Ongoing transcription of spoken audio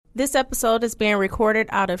This episode is being recorded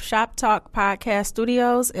out of Shop Talk Podcast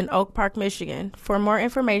Studios in Oak Park, Michigan. For more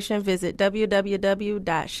information, visit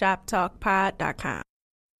www.shoptalkpod.com.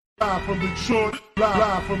 Live from Detroit,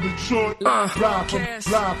 live from Detroit, live from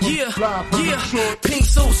Pink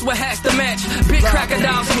suits with hats to match, big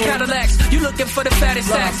crocodiles and Cadillacs. You looking for the fattest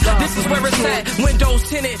sacks? This is where it's at. Windows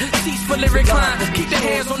tinted, seats fully reclined. Keep the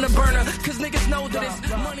hands on the burner, cause niggas know that it's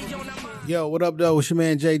money on the mind. Yo, what up, though? It's your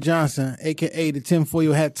man Jay Johnson, aka the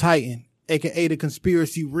tinfoil hat titan, aka the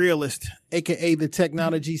conspiracy realist, aka the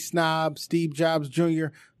technology snob, Steve Jobs Jr.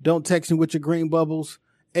 Don't text me with your green bubbles,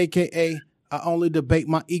 aka I only debate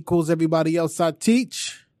my equals, everybody else I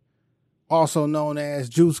teach. Also known as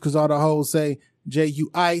Juice, cause all the hoes say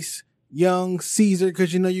J.U. Ice, Young Caesar,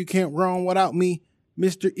 cause you know you can't run without me.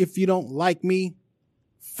 Mr. If you don't like me,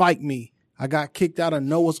 fight me. I got kicked out of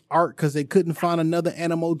Noah's Ark cause they couldn't find another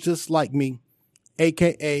animal just like me.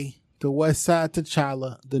 AKA the West Side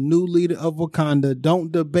T'Challa, the new leader of Wakanda.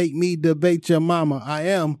 Don't debate me, debate your mama. I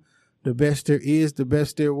am the best there is, the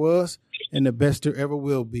best there was, and the best there ever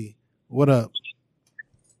will be. What up?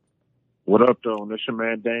 What up, though? This your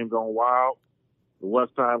man Dame Gone Wild, the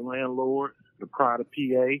West Side Landlord, the Pride of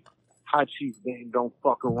PA, High Chief Dame Don't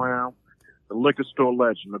Fuck Around, the Liquor Store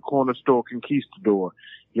Legend, the Corner Store Conquistador,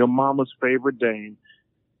 your mama's favorite Dame,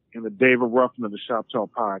 and the David Ruffin of the Shop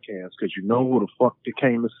Talk Podcast, because you know who the fuck they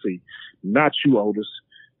came to see. Not you, Otis.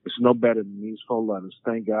 It's no better than these 4 letters.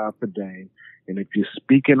 Thank God for Dame. And if you're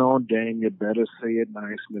speaking on Dame, you better say it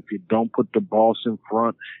nice. And if you don't put the boss in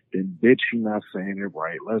front, then bitch, you're not saying it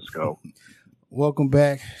right. Let's go. Welcome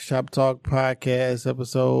back. Shop Talk Podcast,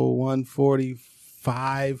 episode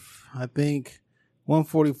 145, I think.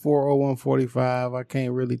 144 or 145. I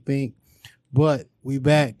can't really think. But we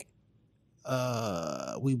back.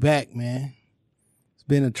 We back, man. It's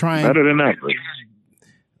been a trying. Better than that.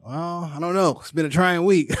 Well, I don't know. It's been a trying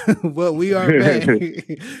week, but we are back.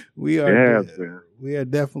 We are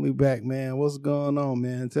definitely back, man. What's going on,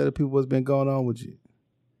 man? Tell the people what's been going on with you.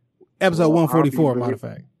 Episode 144, matter of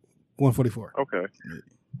fact. 144. Okay.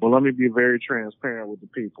 Well, let me be very transparent with the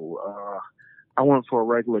people. I went for a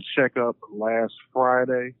regular checkup last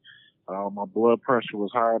Friday. My blood pressure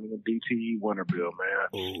was higher than a DTE winter bill, man.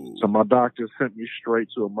 Ooh. So my doctor sent me straight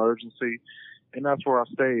to emergency. And that's where I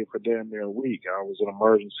stayed for damn near a week. I was in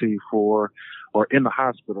emergency or in the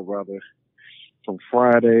hospital rather, from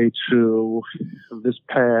Friday to this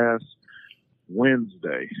past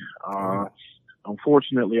Wednesday.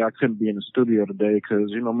 Unfortunately, I couldn't be in the studio today because,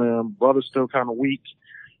 you know, man, brother's still kind of weak.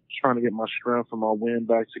 Trying to get my strength and my wind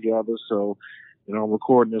back together. So, you know, I'm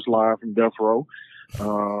recording this live from Death Row.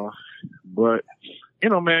 But, you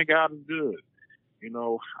know, man, God is good. You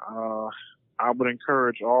know, I would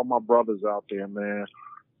encourage all my brothers out there, man,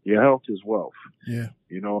 your health is wealth. Yeah.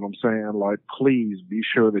 You know what I'm saying? Like, please be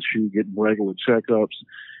sure that you get regular checkups,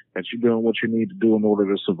 that you're doing what you need to do in order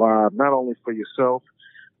to survive, not only for yourself,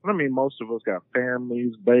 but I mean, most of us got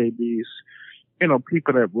families, babies, you know,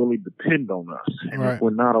 people that really depend on us. And right. If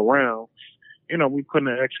we're not around, you know, we put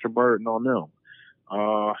an extra burden on them.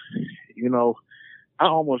 You know, I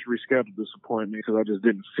almost rescheduled this appointment because I just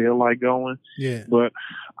didn't feel like going. Yeah. But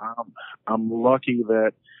I'm lucky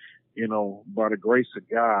that, you know, by the grace of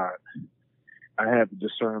God, I had the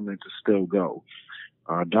discernment to still go.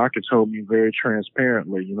 Doctor told me very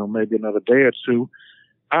transparently, you know, maybe another day or two,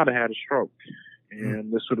 I'd have had a stroke.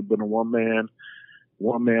 And this would have been a one man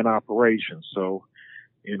operation. So,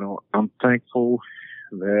 you know, I'm thankful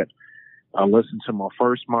that I listened to my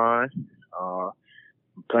first mind.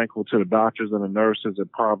 I'm thankful to the doctors and the nurses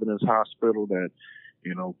at Providence Hospital that,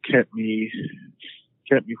 you know, kept me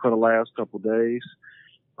for the last couple of days.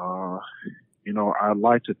 You know, I'd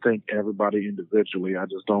like to thank everybody individually. I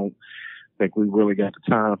just don't think we really got the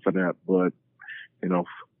time for that. But, you know,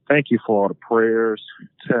 thank you for all the prayers,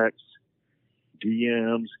 texts,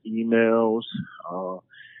 DMs, emails.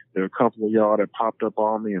 There are a couple of y'all that popped up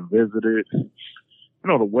on me and visited. You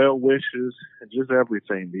know, the well wishes and just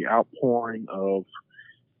everything, the outpouring of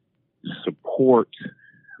support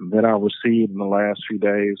that I received in the last few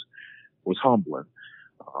days was humbling.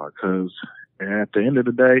 Cause at the end of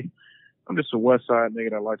the day, I'm just a West Side nigga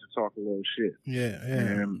that likes to talk a little shit. Yeah.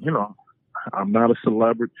 And, you know, I'm not a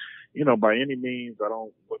celebrity, you know, by any means. I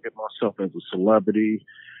don't look at myself as a celebrity.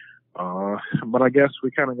 But I guess we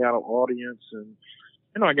kind of got an audience and,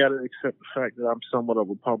 you know, I got to accept the fact that I'm somewhat of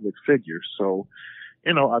a public figure. So,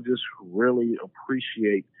 you know, I just really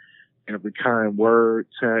appreciate every kind word,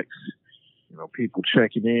 text, you know, people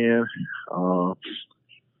checking in.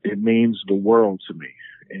 It means the world to me.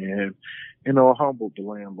 And, you know, I humbled the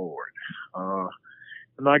landlord.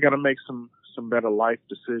 And I got to make some better life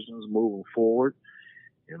decisions moving forward.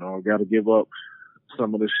 I got to give up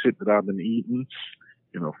some of the shit that I've been eating,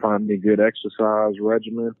 find me a good exercise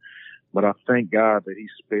regimen. But I thank God that he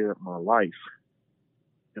spared my life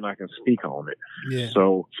and I can speak on it. Yeah.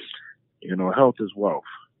 So, health is wealth.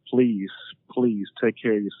 Please take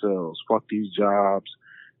care of yourselves. Fuck these jobs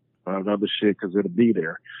and other shit, because it'll be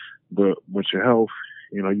there. But with your health,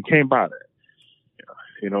 you can't buy that.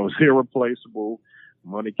 It's irreplaceable.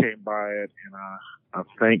 Money can't buy it. And I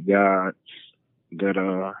thank God that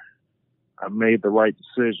I made the right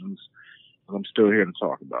decisions, and I'm still here to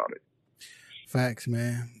talk about it. Facts,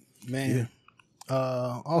 man.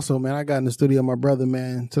 Also, man, I got in the studio with my brother,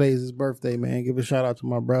 man. Today's his birthday, man. Give a shout out to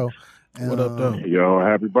my bro. And, what up, though? Yo,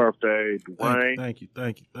 happy birthday, Dwayne. Thank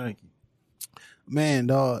you. Man,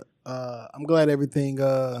 dog, I'm glad everything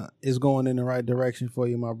is going in the right direction for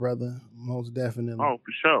you, my brother. Most definitely. Oh,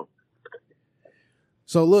 for sure.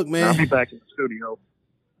 So look, man. I'll be back in the studio.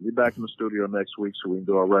 Be back in the studio next week so we can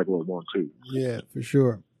do our regular one too. Yeah, for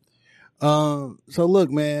sure. So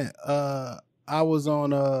look, man, I was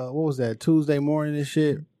on what was that, Tuesday morning and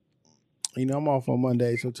shit. I'm off on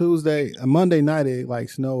Monday. So Monday night it like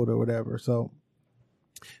snowed or whatever. So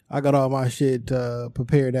I got all my shit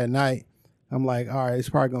prepared that night. I'm like, all right, it's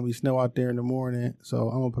probably gonna be snow out there in the morning. So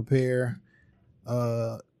I'm gonna prepare.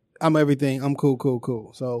 I'm everything. I'm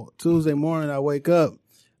cool. So Tuesday morning I wake up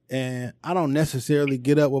and I don't necessarily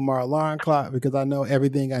get up with my alarm clock because I know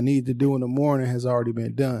everything I need to do in the morning has already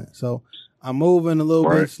been done. So I'm moving a little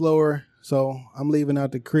bit slower. So I'm leaving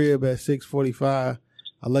out the crib at 6:45.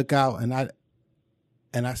 I look out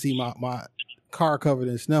and I see my car covered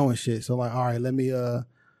in snow and shit. So I'm like, all right, let me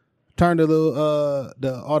turn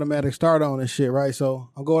the automatic start on and shit, right? So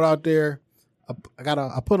I'm going out there.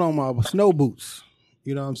 I put on my snow boots.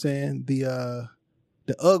 You know what I'm saying? The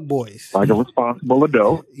Ugg boys. Like a responsible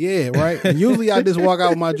adult. Yeah, right. And usually I just walk out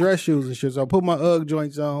with my dress shoes and shit. So I put my Ugg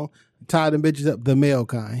joints on, tie them bitches up, the male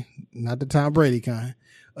kind, not the Tom Brady kind.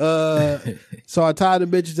 So I tied the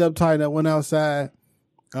bitches up tight. I went outside,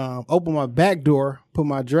 opened my back door, put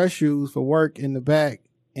my dress shoes for work in the back.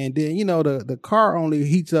 And then, the car only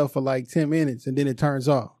heats up for like 10 minutes and then it turns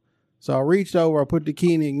off. So I reached over, I put the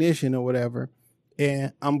key in the ignition or whatever,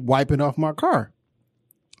 and I'm wiping off my car.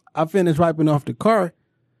 I finished wiping off the car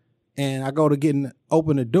and I go to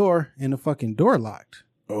open the door and the fucking door locked.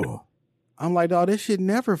 Oh. I'm like, dog, this shit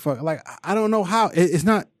never like, I don't know how. It's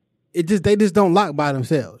not, they just don't lock by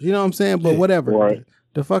themselves. You know what I'm saying? But whatever. Right.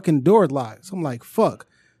 The fucking door locked. So I'm like, fuck.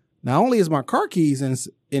 Not only is my car keys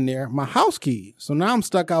in there, my house key. So now I'm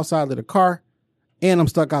stuck outside of the car and I'm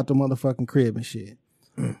stuck out the motherfucking crib and shit.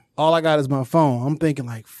 All I got is my phone. I'm thinking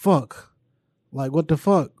like, fuck. Like, what the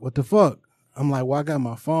fuck? I'm like, well, I got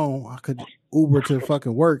my phone. I could Uber to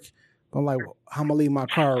fucking work. But I'm like, well, how am I gonna leave my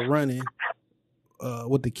car running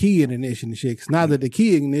with the key in the ignition and shit? Because now that the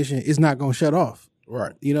key ignition is not gonna shut off.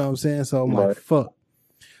 Right. You know what I'm saying? So I'm like, fuck.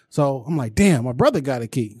 So I'm like, damn, my brother got a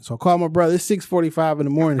key. So I call my brother. It's 6:45 in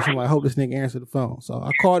the morning. So I'm like, I hope this nigga answer the phone. So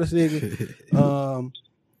I call this nigga.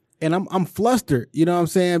 And I'm flustered. You know what I'm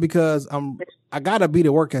saying? Because I gotta be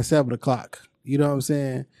to work at 7:00. You know what I'm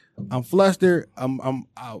saying? I'm flustered. I'm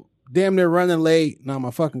damn near running late. Now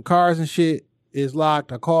my fucking cars and shit is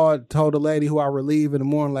locked. I called, told the lady who I relieve in the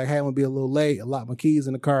morning, like, hey, I'm gonna be a little late. I locked my keys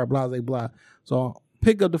in the car, blah, blah, blah. So I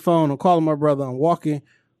pick up the phone. I'm calling my brother. I'm walking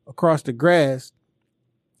across the grass.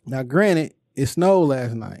 Now, granted, it snowed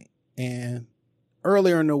last night. And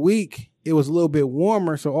earlier in the week, it was a little bit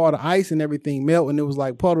warmer. So all the ice and everything melt and it was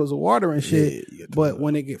like puddles of water and shit. Yeah, but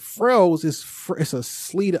when it get froze, it's a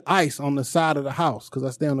sleet of ice on the side of the house because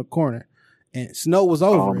I stay on the corner. And snow was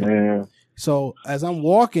over it. Man. So as I'm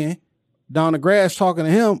walking down the grass talking to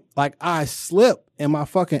him, like I slip and my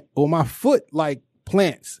foot like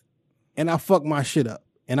plants and I fuck my shit up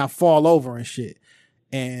and I fall over and shit.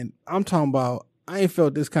 And I'm talking about, I ain't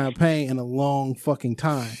felt this kind of pain in a long fucking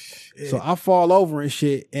time. Shit. So I fall over and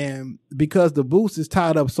shit. And because the boots is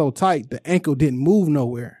tied up so tight, the ankle didn't move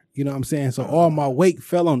nowhere. You know what I'm saying? So all my weight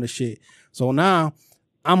fell on the shit. So now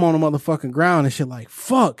I'm on the motherfucking ground and shit like,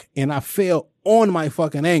 fuck. And I fell on my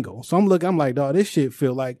fucking ankle. So I'm like, dog, this shit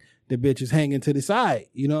feel like the bitch is hanging to the side.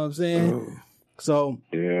 You know what I'm saying? So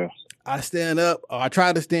yeah, I stand up. Or I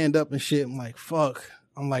try to stand up and shit. I'm like, fuck.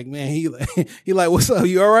 I'm like, man, he like, what's up?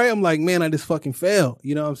 You all right? I'm like, man, I just fucking fell.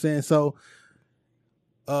 You know what I'm saying? So,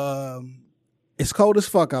 it's cold as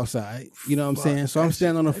fuck outside. You know what I'm saying? So I'm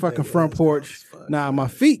standing on the fucking front porch. Now my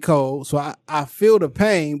feet cold, so I feel the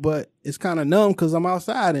pain, but it's kind of numb because I'm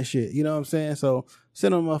outside and shit. You know what I'm saying? So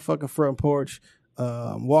sitting on my fucking front porch,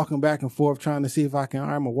 walking back and forth, trying to see if I'm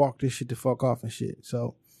gonna walk this shit the fuck off and shit.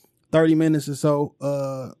 So 30 minutes or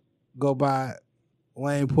so go by,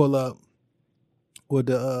 Wayne pull up. with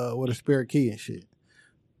a spare key and shit.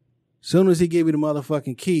 Soon as he gave me the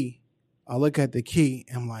motherfucking key, I look at the key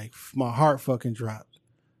and I'm like, my heart fucking dropped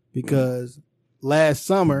because last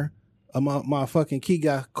summer my fucking key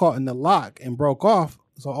got caught in the lock and broke off,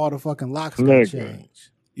 so all the fucking locks got changed.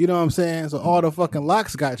 You know what I'm saying? So all the fucking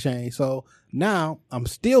locks got changed. So now I'm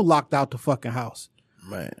still locked out the fucking house.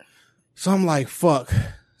 Man. So I'm like, fuck.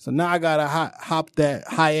 So now I gotta hop that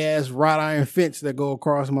high ass wrought iron fence that go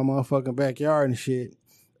across my motherfucking backyard and shit,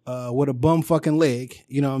 with a bum fucking leg.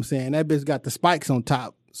 You know what I'm saying? That bitch got the spikes on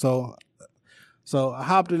top. So I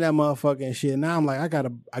hopped in that motherfucking and shit. Now I'm like,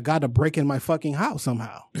 I gotta break in my fucking house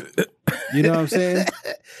somehow. You know what I'm saying?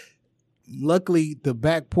 Luckily, the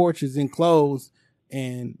back porch is enclosed,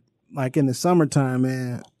 and like in the summertime,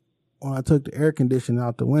 man, when I took the air conditioner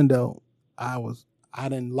out the window, I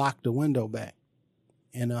didn't lock the window back.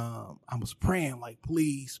 And I was praying like,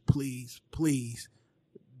 please, please, please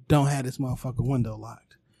don't have this motherfucking window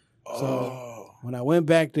locked. Oh. So when I went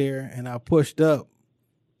back there and I pushed up,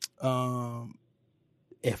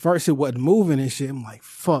 at first it wasn't moving and shit. I'm like,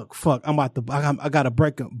 fuck. I gotta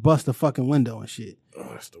bust the fucking window and shit. Oh,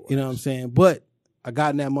 that's the worst. You know what I'm saying? But I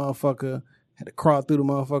got in that motherfucker, had to crawl through the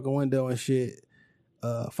motherfucking window and shit.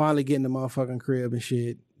 Finally get in the motherfucking crib and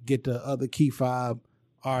shit. Get the other key fob.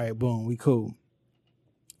 All right, boom, we cool.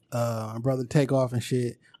 My brother take off and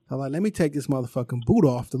shit. I'm like, let me take this motherfucking boot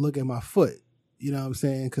off to look at my foot. You know what I'm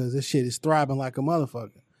saying? Because this shit is throbbing like a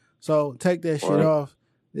motherfucker. So take that shit off.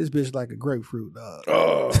 This bitch like a grapefruit, dog.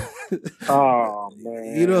 Oh,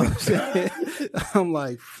 man. You know what I'm saying? I'm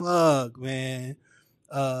like, fuck, man.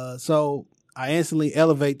 So I instantly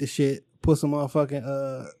elevate the shit, put some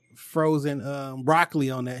motherfucking frozen broccoli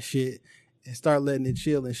on that shit, and start letting it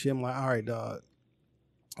chill and shit. I'm like, all right, dog.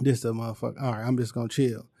 This the motherfucker. All right, I'm just gonna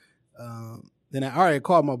chill. Then I already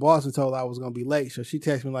called my boss and told her I was gonna be late. So she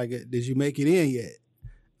texted me like, did you make it in yet?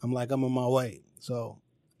 I'm like, I'm on my way. So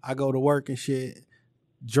I go to work and shit,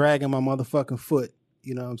 dragging my motherfucking foot.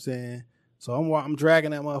 You know what I'm saying? So I'm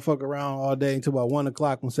dragging that motherfucker around all day until about 1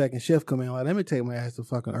 o'clock when second shift come in. I'm like, let me take my ass to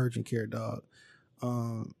fucking urgent care, dog.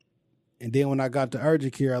 And then when I got to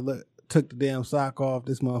urgent care, I took the damn sock off.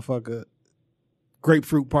 This motherfucker,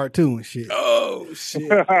 grapefruit part 2 and shit. Oh shit!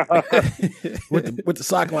 with the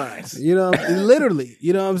sock lines, you know, literally.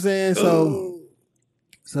 You know what I'm saying?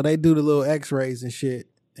 So they do the little X-rays and shit,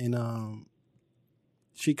 and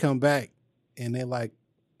she come back and they like,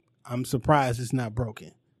 I'm surprised it's not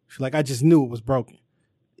broken. She's like, I just knew it was broken.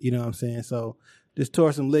 You know what I'm saying? So just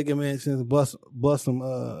tore some ligaments and bust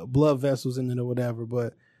some blood vessels in it or whatever.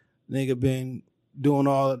 But nigga been doing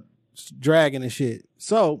all dragging and shit.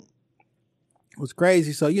 So it was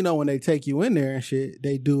crazy. So, you know, when they take you in there and shit,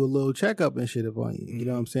 they do a little checkup and shit upon you. You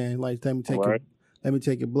know what I'm saying? Like, let me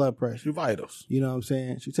take your blood pressure. Your vitals. You know what I'm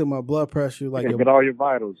saying? She took my blood pressure. Like, get all your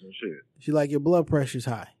vitals and shit. She like, your blood pressure's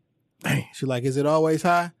high. She like, is it always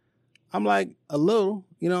high? I'm like, a little.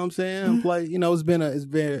 You know what I'm saying? I'm like, you know, it's been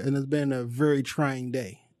a very trying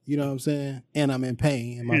day. You know what I'm saying? And I'm in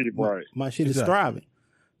pain. And my shit is thriving.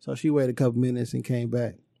 So she waited a couple minutes and came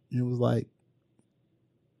back and was like,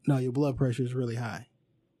 no, your blood pressure is really high.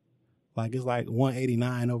 Like, it's like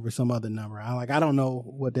 189 over some other number. I don't know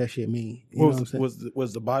what that shit mean. You know what I'm saying?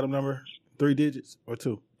 Was the bottom number 3 digits or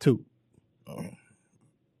 2? 2. Oh.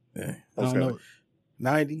 Yeah. I don't know.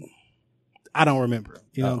 90? I don't remember.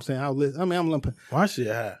 You know what I'm saying? I'm limping. My shit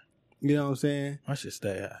high. You know what I'm saying? My shit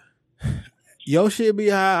stay high. Your shit be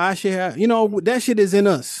high. I shit high. You know, that shit is in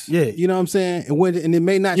us. Yeah. You know what I'm saying? And it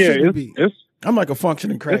may not shouldn't be. I'm like a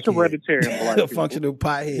functioning crackhead. It's hereditary. A functioning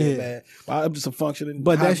pothead, man. I'm just a functioning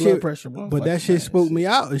high blood shit, pressure. But that shit spooked me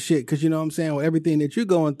out and shit. Because, you know what I'm saying? With everything that you're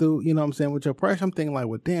going through, you know what I'm saying? With your pressure, I'm thinking like,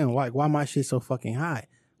 well, damn, like, why my shit so fucking high?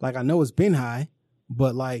 Like, I know it's been high,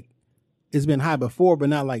 but like, it's been high before, but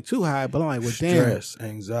not like too high. But I'm like, well, damn.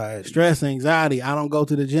 Stress, anxiety. I don't go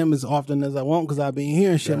to the gym as often as I want because I've been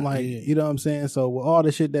hearing shit like, you know what I'm saying? So with all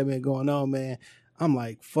the shit that been going on, man, I'm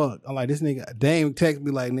like, fuck. I'm like, this nigga, Dame text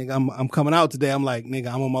me like, nigga, I'm coming out today. I'm like,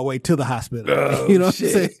 nigga, I'm on my way to the hospital. Oh, you know what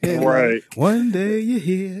shit. I'm saying? Right. Like, one day you're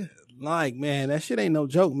here. Like, man, that shit ain't no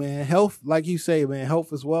joke, man. Health, like you say, man,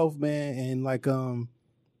 health is wealth, man. And like,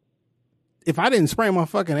 if I didn't sprain my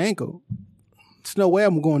fucking ankle, there's no way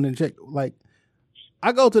I'm going to check. Like,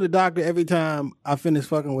 I go to the doctor every time I finish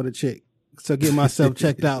fucking with a chick to get myself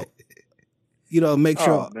checked out. You know, make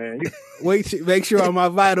sure, make sure all my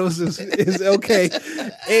vitals is okay,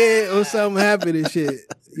 and or something happened and shit.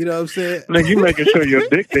 You know what I'm saying? Like, you making sure your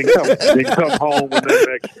dick didn't come home with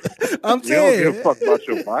that extra. I'm saying, you don't give a fuck about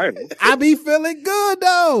your vitals. I be feeling good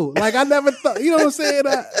though. Like, I never thought, you know what I'm saying?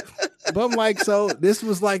 But I'm like, so this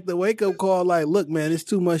was like the wake up call. Like, look, man, there's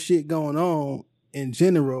too much shit going on. in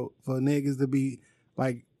general for niggas to be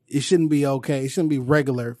like, it shouldn't be okay. It shouldn't be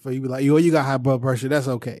regular for you to be like, yo, you got high blood pressure. That's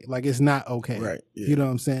okay. Like, it's not okay. Right. Yeah. You know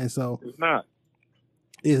what I'm saying? So It's not.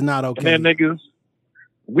 it's not okay. And then niggas,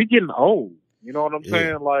 we getting old. You know what I'm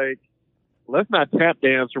saying? Like, let's not tap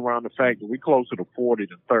dance around the fact that we closer to 40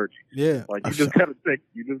 than 30. Yeah. Like, you just gotta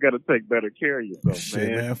take better care of yourself, Shit,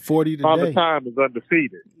 man. man. 40 today. Father Time is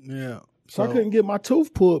undefeated. Yeah. So I couldn't get my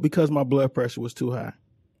tooth pulled because my blood pressure was too high.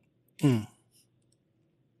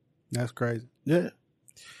 That's crazy. Yeah.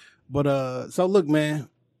 But so look, man,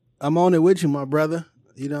 I'm on it with you, my brother.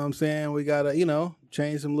 You know what I'm saying? We gotta,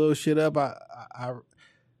 change some little shit up. I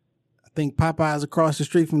think Popeyes across the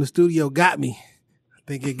street from the studio got me. I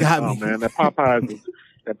think it got me. Oh man, that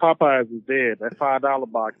Popeyes is dead. That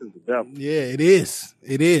 $5 box is the devil. Yeah, it is.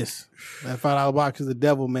 It is. That $5 box is the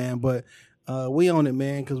devil, man. But we on it,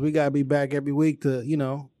 man, because we gotta be back every week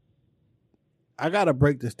to, I gotta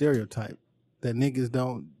break the stereotype that niggas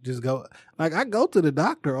don't just go. Like, I go to the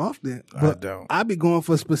doctor often, but I be going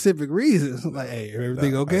for specific reasons. Like, hey,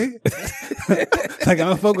 everything okay? Like, I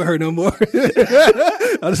don't fuck with her no more.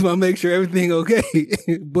 I just want to make sure everything okay.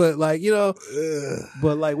 But like,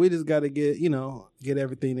 but like, we just got to get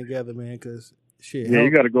everything together, man. Cause shit. Yeah,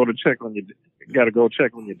 you got to go check on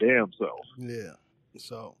your damn self. Yeah.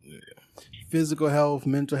 So physical health,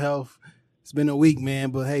 mental health. It's been a week, man,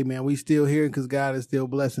 but hey, man, we still here because God is still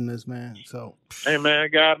blessing us, man. So, hey, man,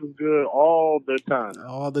 God is good all the time.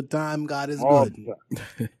 All the time, God is all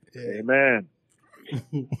good. Amen.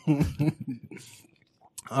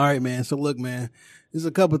 All right, man. So, look, man, there's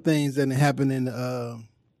a couple things that happened in. I'm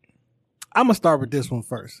gonna start with this one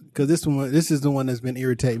first because this is the one that's been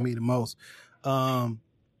irritating me the most.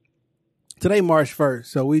 Today, March 1st,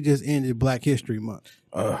 so we just ended Black History Month.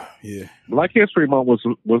 Yeah. Black History Month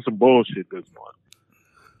was some bullshit this month.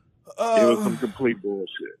 It was some complete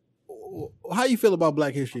bullshit. How you feel about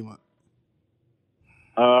Black History Month?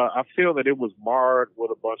 I feel that it was marred with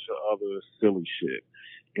a bunch of other silly shit.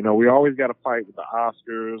 We always got to fight with the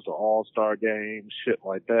Oscars, the All-Star Game, shit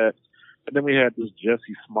like that. And then we had this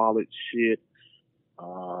Jussie Smollett shit.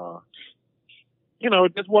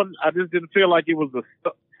 It just wasn't. I just didn't feel like it was a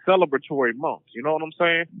celebratory month. You know what I'm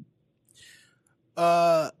saying?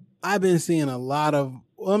 I've been seeing a lot of.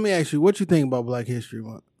 Well, let me ask you, what you think about Black History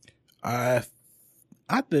Month? I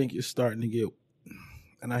think it's starting to get,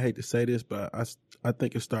 and I hate to say this, but I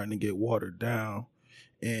think it's starting to get watered down.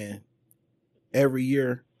 And every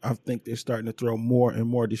year, I think they're starting to throw more and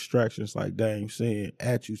more distractions, like Dame saying,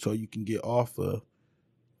 at you, so you can get off of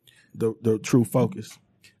the true focus.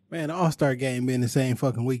 Man, the All-Star Game been the same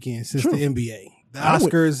fucking weekend since the NBA. The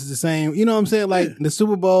Oscars is the same. You know what I'm saying? Like the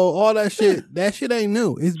Super Bowl, all that shit. That shit ain't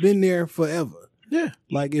new. It's been there forever. Yeah.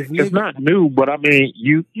 Like it's not new, but I mean,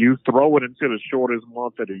 you throw it into the shortest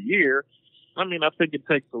month of the year. I mean, I think it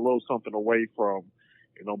takes a little something away from,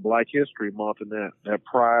 Black History Month and that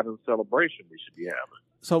pride and celebration we should be having.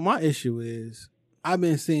 So my issue is, I've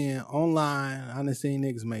been seeing online, I done seen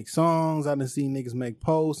niggas make songs, I done seen niggas make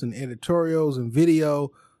posts and editorials and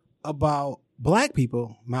video about Black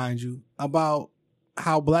people, mind you, about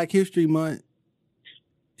how Black History Month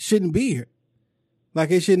shouldn't be here.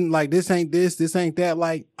 Like, it shouldn't, like, this ain't this, this ain't that.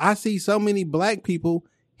 Like, I see so many Black people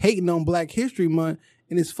hating on Black History Month,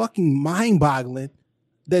 and it's fucking mind-boggling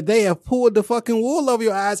that they have pulled the fucking wool over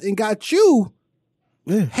your eyes and got you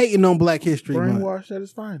hating on Black History Month. Brainwashed at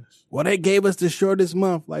its finest. Well, they gave us the shortest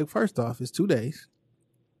month. Like, first off, it's 2 days.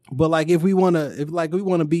 But like, if we want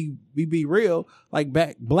to be real, like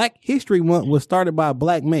Black History Month was started by a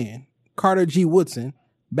Black man, Carter G. Woodson,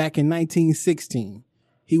 back in 1916.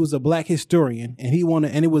 He was a Black historian, and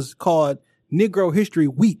and it was called Negro History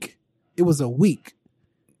Week. It was a week.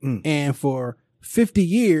 And for 50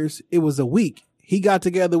 years, it was a week. He got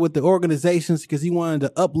together with the organizations because he wanted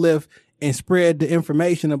to uplift and spread the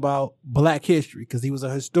information about Black history, because he was a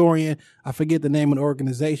historian. I forget the name of the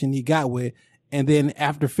organization he got with. And then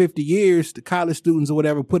after 50 years, the college students or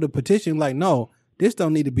whatever put a petition like, no, this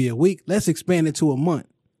don't need to be a week. Let's expand it to a month.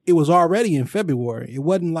 It was already in February. It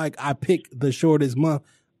wasn't like I picked the shortest month.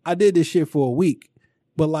 I did this shit for a week.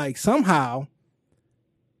 But like, somehow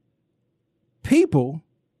people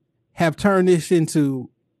have turned this into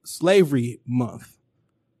Slavery Month,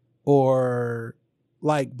 or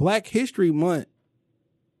like Black History Month.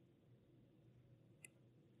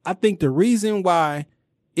 I think the reason why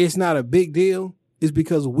it's not a big deal is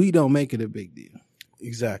because we don't make it a big deal.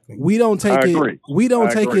 Exactly. We don't take it. We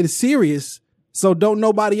don't take it serious. So don't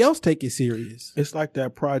nobody else take it serious. It's like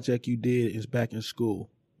that project you did is back in school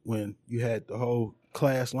when you had the whole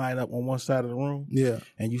class line up on one side of the room. Yeah.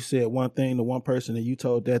 And you said one thing to one person and you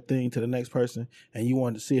told that thing to the next person and you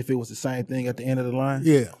wanted to see if it was the same thing at the end of the line.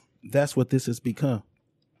 Yeah. That's what this has become.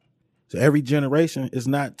 So every generation is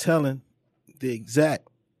not telling the exact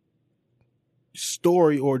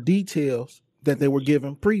story or details that they were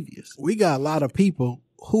given previous. We got a lot of people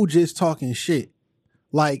who just talking shit.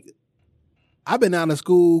 Like, I've been out of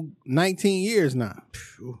school 19 years now,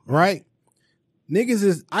 right?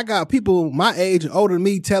 I got people my age and older than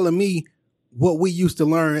me telling me what we used to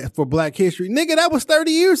learn for Black History. Nigga, that was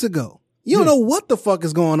 30 years ago. You don't know what the fuck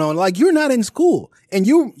is going on. Like, you're not in school. And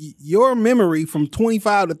your memory from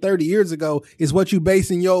 25 to 30 years ago is what you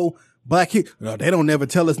basing your Black History. No, they don't never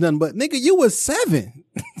tell us nothing. But, nigga, you was 7.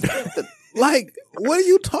 Like, what are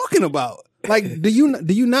you talking about? Like, do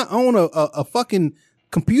you not own a fucking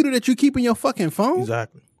computer that you keep in your fucking phone?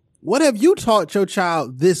 Exactly. What have you taught your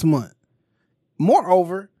child this month?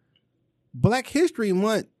 Moreover, Black History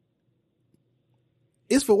Month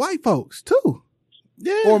is for white folks too.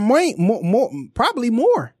 Yeah. Or more, probably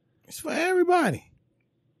more. It's for everybody.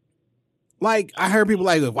 Like, I heard people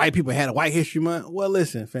like, if white people had a White History Month. Well,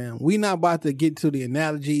 listen, fam, we not about to get to the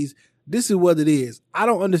analogies. This is what it is. I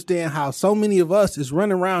don't understand how so many of us is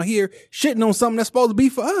running around here shitting on something that's supposed to be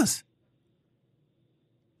for us.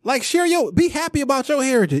 Like, be happy about your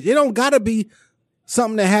heritage. It don't gotta be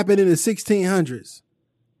something that happened in the 1600s.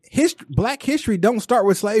 Black history don't start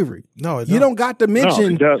with slavery. No, it you don't got to mention.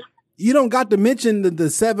 No, it does. You don't got to mention the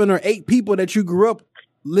 7 or 8 people that you grew up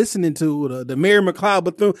listening to, the Mary McLeod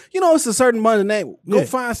Bethune. You know, it's a certain money name. Go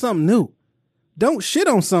find something new. Don't shit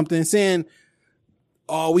on something saying,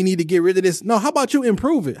 oh, we need to get rid of this. No, how about you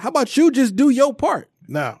improve it? How about you just do your part?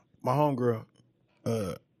 Now, my homegirl,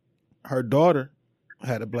 her daughter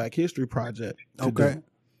had a Black History project to do.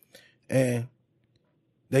 And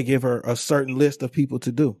they give her a certain list of people to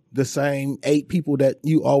do. The same 8 people that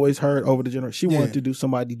you always heard over the generation. She wanted to do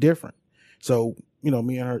somebody different. So, you know,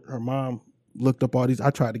 me and her mom looked up all these. I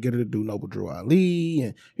tried to get her to do Noble Drew Ali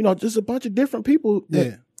and, you know, just a bunch of different people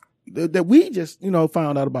that we just, you know,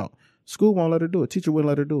 found out about. School won't let her do it. Teacher wouldn't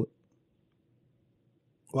let her do it.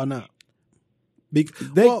 Why not?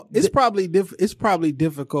 It's probably difficult. It's probably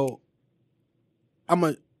difficult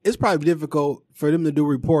for them to do a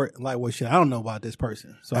report like, well, shit, I don't know about this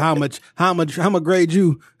person. So how much grade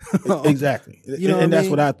you? Exactly. You know, and that's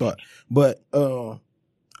what I thought. But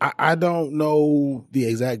I don't know the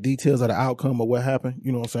exact details of the outcome of what happened.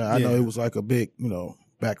 You know what I'm saying? I know it was like a big, you know,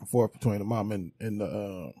 back and forth between the mom and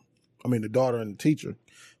the daughter and the teacher.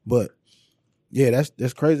 But yeah,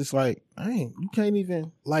 that's crazy. It's like, you can't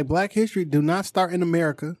even, like, Black history do not start in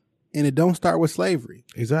America. And it don't start with slavery.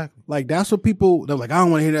 Exactly. Like, that's what they're like, I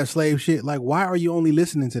don't want to hear that slave shit. Like, why are you only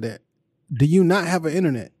listening to that? Do you not have an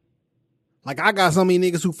internet? Like, I got so many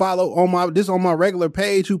niggas who follow on my regular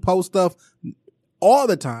page who post stuff all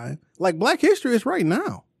the time. Like, Black history is right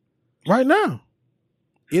now. Right now.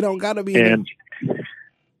 It don't gotta be. And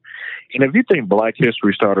if you think Black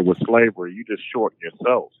history started with slavery, you just shorten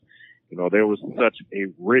yourself. You know, there was such a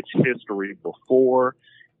rich history before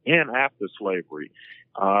and after slavery.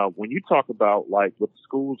 When you talk about like what the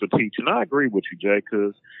schools are teaching, I agree with you, Jay,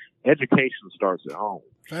 because education starts at home.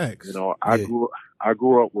 Facts. You know, I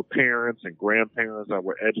grew up with parents and grandparents that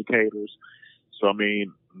were educators. So, I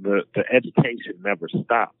mean, the education never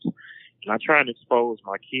stops. And I try and expose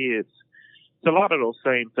my kids to a lot of those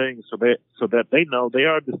same things so that they know they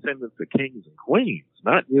are descendants of kings and queens,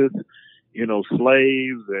 not just, you know,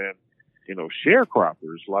 slaves and, you know,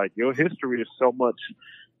 sharecroppers. Like, your history is so much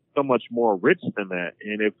more rich than that.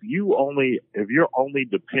 And if you're only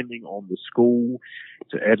depending on the school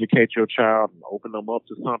to educate your child and open them up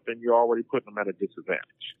to something, you're already putting them at a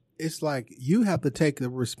disadvantage. It's like you have to take the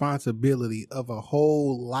responsibility of a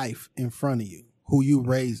whole life in front of you, who you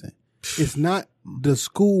raising. It's not the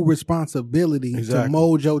school responsibility to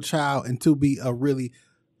mold your child and to be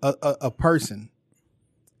a person.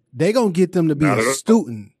 They gonna get them to be a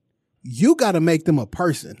student. You got to make them a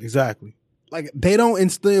person. Exactly. Like, they don't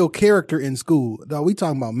instill character in school. No, we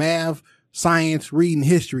talking about math, science, reading,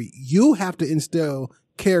 history. You have to instill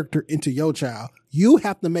character into your child. You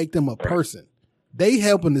have to make them a person. They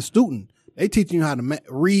helping the student. They teaching you how to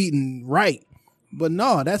read and write. But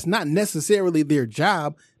no, that's not necessarily their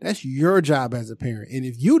job. That's your job as a parent. And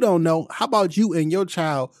if you don't know, how about you and your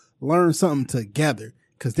child learn something together?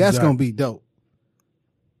 Because that's going to be dope.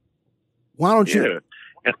 Why don't you? Yeah.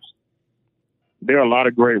 There are a lot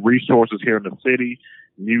of great resources here in the city,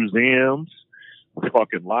 museums,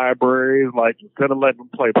 fucking libraries. Like, instead of letting them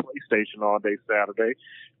play PlayStation all day Saturday,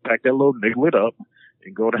 pack that little niglet up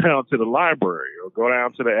and go down to the library or go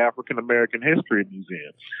down to the African American History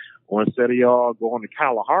Museum Or instead of y'all going to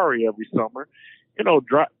Kalahari every summer,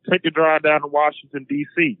 take a drive down to Washington,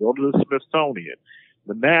 D.C., go to the Smithsonian,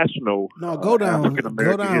 the National go down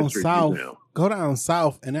History south. Museum. Go down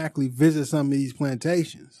south and actually visit some of these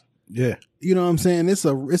plantations. Yeah. You know what I'm saying? It's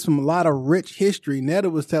from a lot of rich history. Netta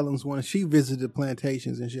was telling us when she visited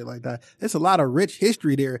plantations and shit like that. It's a lot of rich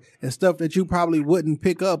history there and stuff that you probably wouldn't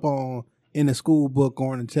pick up on in a school book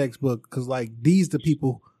or in a textbook. Cause like these the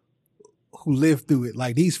people who lived through it,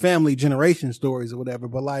 like these family generation stories or whatever.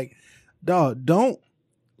 But like, dog,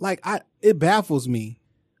 it baffles me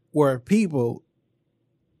where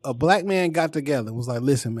a black man got together and was like,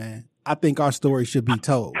 listen, man, I think our story should be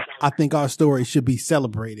told. I think our story should be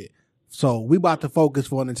celebrated. So we about to focus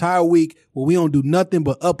for an entire week where we don't do nothing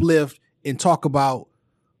but uplift and talk about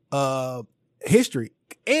history.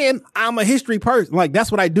 And I'm a history person. Like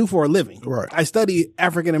that's what I do for a living. Right. I study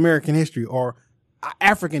African American history or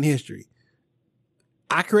African history.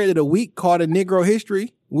 I created a week called a Negro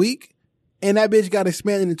History Week, and that bitch got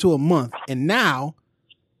expanded into a month. And now,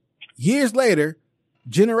 years later,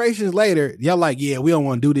 generations later, y'all like, yeah, we don't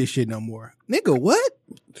want to do this shit no more. Nigga, what?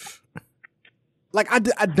 Like, I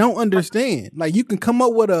don't understand. Like, you can come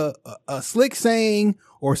up with a slick saying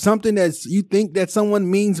or something that you think that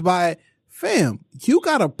someone means by, fam, you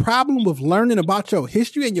got a problem with learning about your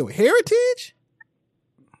history and your heritage?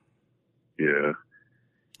 Yeah.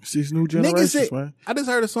 It's these new generations, man. I just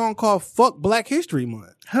heard a song called Fuck Black History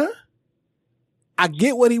Month. Huh? I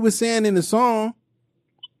get what he was saying in the song,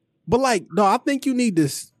 but like, no, I think you need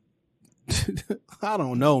this. I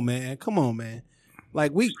don't know, man. Come on, man.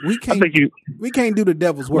 Like we can't we can't do the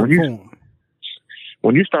devil's work for him.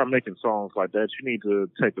 When you start making songs like that, you need to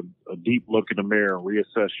take a deep look in the mirror and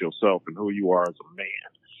reassess yourself and who you are as a man.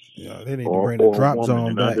 Yeah, they need to bring the drop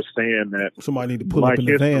zone back. Understand that somebody need to pull up in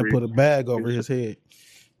the van, put a bag over his head,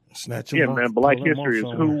 snatch him. Yeah, man. Black history is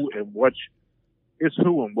who and what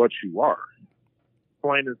you are.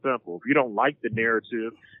 Plain and simple. If you don't like the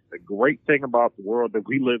narrative, the great thing about the world that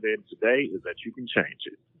we live in today is that you can change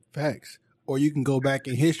it. Facts. Or you can go back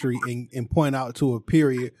in history and point out to a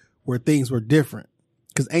period where things were different.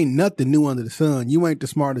 Because ain't nothing new under the sun. You ain't the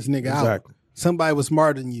smartest nigga out. Somebody was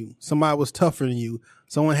smarter than you. Somebody was tougher than you.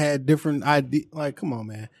 Someone had different ideas. Like, come on,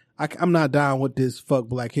 man. I'm not down with this fuck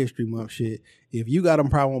Black History Month shit. If you got a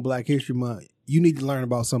problem with Black History Month, you need to learn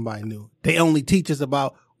about somebody new. They only teach us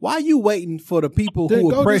about, why you waiting for the people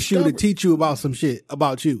who oppress you to teach you about some shit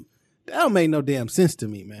about you? That don't make no damn sense to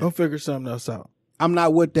me, man. Go figure something else out. I'm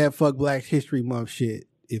not with that fuck Black History Month shit.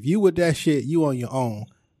 If you with that shit, you on your own.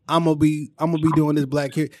 I'm gonna be doing this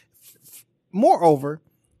Black History. Moreover,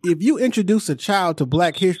 if you introduce a child to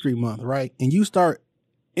Black History Month, right, and you start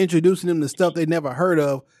introducing them to stuff they never heard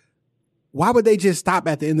of, why would they just stop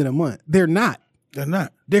at the end of the month? They're not.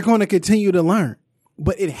 They're going to continue to learn.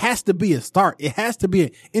 But it has to be a start. It has to be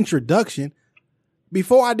an introduction.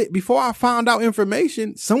 Before I found out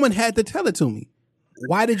information, someone had to tell it to me.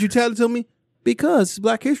 Why did you tell it to me? Because it's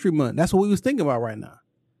Black History Month. That's what we was thinking about right now.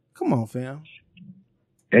 Come on, fam.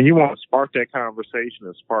 And you want to spark that conversation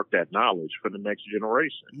and spark that knowledge for the next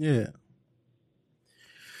generation. Yeah.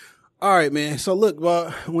 All right, man. So look,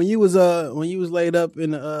 when you was laid up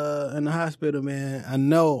in the hospital, man, I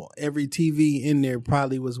know every TV in there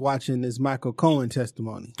probably was watching this Michael Cohen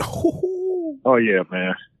testimony. Oh yeah,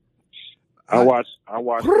 man. I watched.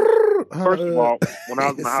 First of all, when I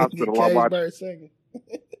was in the hospital,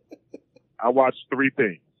 I watched three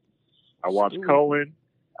things. I watched Cohen.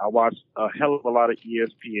 I watched a hell of a lot of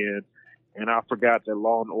ESPN, and I forgot that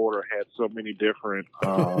Law and Order had so many different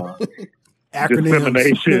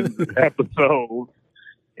dissemination episodes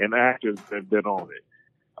and actors that have been on it.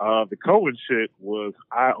 The Cohen shit was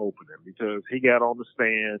eye-opening because he got on the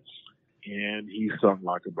stand and he sung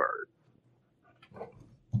like a bird.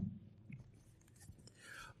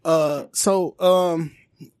 I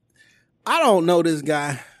don't know this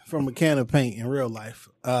guy from a can of paint in real life.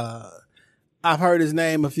 I've heard his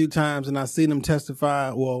name a few times and I've seen him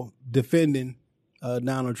testify, defending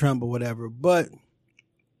Donald Trump or whatever, but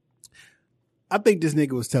I think this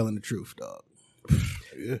nigga was telling the truth, dog.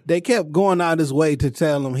 Yeah. They kept going out of his way to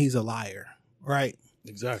tell him he's a liar, right?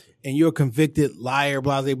 Exactly. And you're a convicted liar,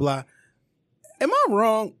 blah, blah, blah. Am I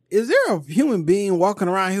wrong? Is there a human being walking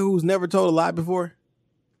around here who's never told a lie before?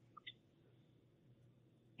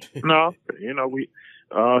 No, we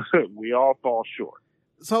all fall short.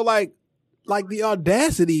 So like the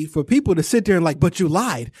audacity for people to sit there and but you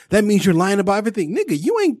lied. That means you're lying about everything. Nigga,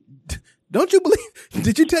 you ain't, don't you believe,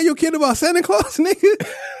 did you tell your kid about Santa Claus, nigga?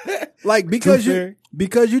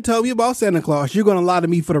 because you told me about Santa Claus, you're going to lie to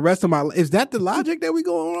me for the rest of my life. Is that the logic that we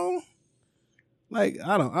going on?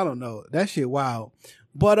 I don't know. That shit wild.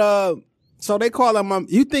 But so they call him.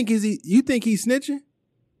 You think he's snitching?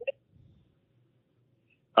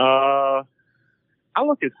 I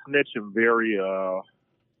look at snitching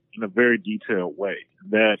in a very detailed way.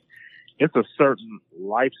 That it's a certain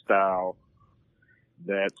lifestyle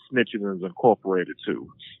that snitching is incorporated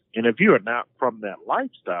to, and if you are not from that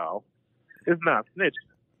lifestyle, it's not snitching.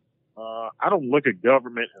 I don't look at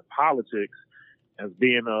government and politics as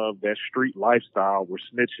being of that street lifestyle where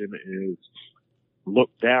snitching is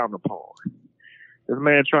looked down upon. This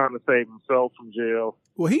man trying to save himself from jail.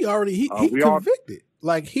 Well, he convicted.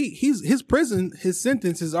 Like his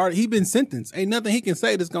sentence is already, he been sentenced. Ain't nothing he can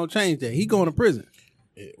say that's gonna change that. He going to prison.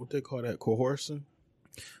 Yeah, what they call that? Coercing.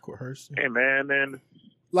 Hey man, then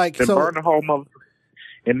so burn the whole mother.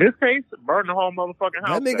 In this case, burn the whole motherfucking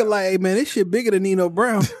house. That nigga down. like, hey man, this shit bigger than Nino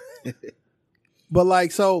Brown. But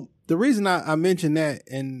like, so the reason I mentioned that,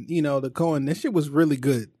 and the Cohen, that shit was really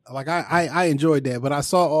good. Like I enjoyed that, but I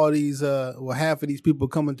saw all these half of these people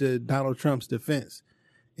coming to Donald Trump's defense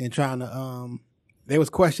and trying to they was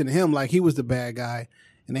questioning him like he was the bad guy,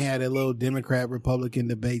 and they had their little Democrat Republican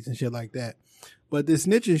debates and shit like that. But this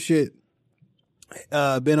snitching shit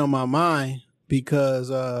been on my mind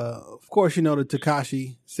because of course the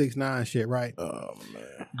Tekashi 6ix9ine shit, right? Oh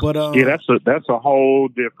man. But yeah, that's a whole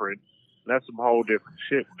different. That's some whole different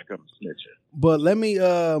shit when it comes to snitching. But let me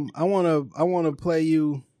I wanna play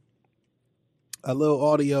you a little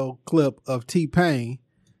audio clip of T-Pain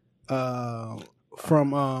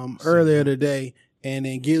from earlier today, and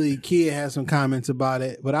then Gilly Kid has some comments about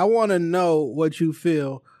it. But I wanna know what you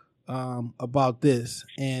feel about this.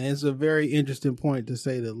 And it's a very interesting point to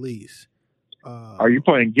say the least. Are you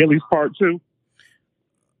playing Gilly's part 2?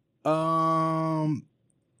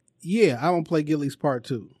 Yeah, I won't play Gilly's part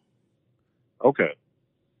 2. Okay.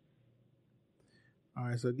 All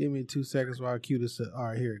right, so give me 2 seconds while I cue this. All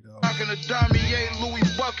right, here it goes.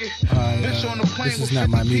 This is not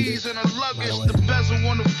my music, by the way.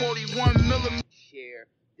 Share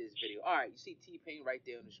this video. All right, you see T-Pain right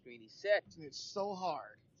there on the screen. He said it's so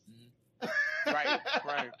hard. Mm-hmm.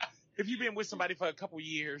 Right. If you've been with somebody for a couple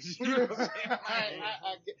years, you know what I'm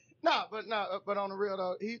saying? But on the real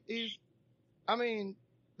though,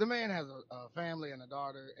 the man has a family and a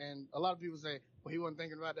daughter, and a lot of people say, well, he wasn't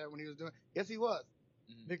thinking about that when he was doing it. Yes, he was.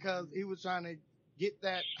 Mm-hmm. Because he was trying to get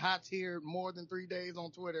that high tier more than 3 days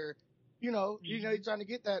on Twitter. He's trying to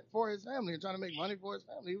get that for his family and trying to make money for his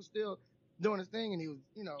family. He was still doing his thing, and he was,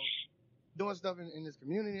 doing stuff in his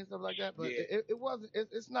community and stuff like that. But yeah.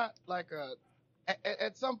 It's not like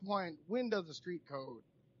at some point, when does the street code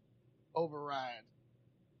override,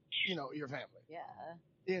 your family? Yeah.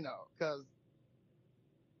 Because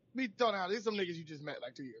be thrown out. There's some niggas you just met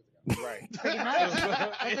like 2 years ago. Right. Pretty much.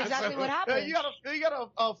 That's exactly what happened. You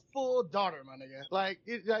got a full daughter, my nigga. Like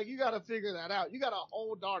you got to figure that out. You got a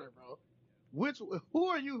whole daughter, bro. Who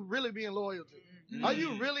are you really being loyal to? Mm-hmm. Are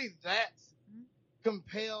you really that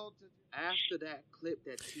compelled to? After that clip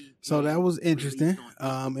that so that was interesting.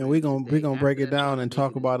 And we're gonna break it down and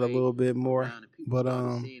talk about it a little bit more. But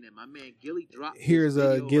here's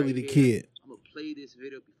Gilly the Kid. I'm gonna play this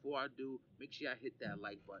video. Before I do, make sure I hit that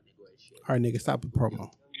like button and go ahead and share. All right, nigga, stop the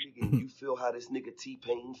promo. Nigga, you feel how this nigga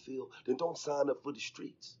T-Pain feel? Then don't sign up for the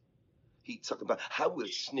streets. He talking about how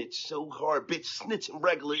we snitch so hard, bitch. Snitching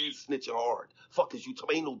regular is snitching hard. Fuck is you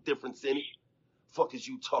talking? Ain't no difference in it. Fuck is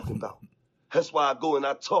you talking about? That's why I go and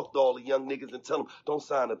I talk to all the young niggas and tell them, don't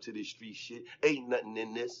sign up to this street shit. Ain't nothing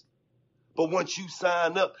in this. But once you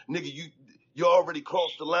sign up, nigga, you already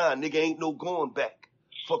crossed the line. Nigga, ain't no going back.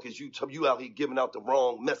 Fuck is you out here giving out the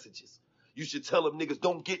wrong messages. You should tell them niggas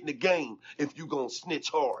don't get in the game if you gonna snitch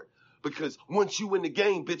hard. Because once you in the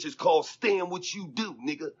game, bitch, it's called staying what you do,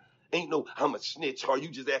 nigga. Ain't no I'm a snitch hard. You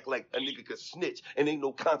just act like a nigga could snitch and ain't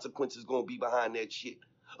no consequences gonna be behind that shit.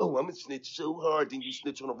 Oh, I'm gonna snitch so hard, then you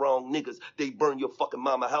snitch on the wrong niggas. They burn your fucking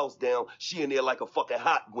mama house down. She in there like a fucking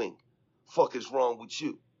hot wing. Fuck is wrong with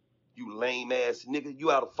you? You lame ass nigga. You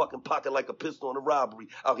out of fucking pocket like a pistol on a robbery.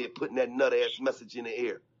 Out here putting that nut ass message in the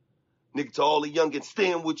air. Nigga, to all the youngins, stay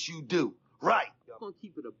in what you do. Right. I'm gonna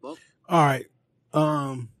keep it a buck. All right.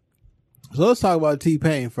 So let's talk about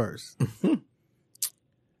T-Pain first.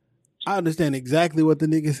 I understand exactly what the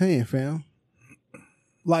nigga's saying, fam.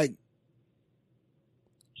 Like,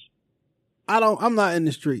 I'm not in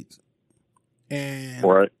the streets. And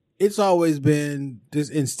right. It's always been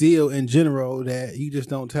just instilled in general that you just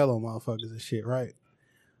don't tell on motherfuckers and shit, right?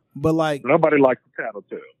 But like, nobody likes to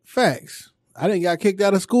tattletale. Facts. I didn't got kicked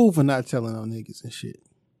out of school for not telling on niggas and shit.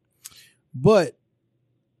 But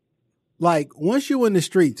like, once you in the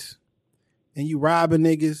streets, and you robbing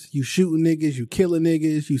niggas, you shooting niggas, you killing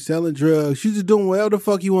niggas, you selling drugs, you just doing whatever the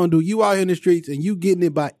fuck you want to do. You out here in the streets and you getting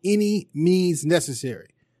it by any means necessary.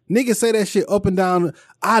 Niggas say that shit up and down.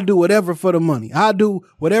 I do whatever for the money. I do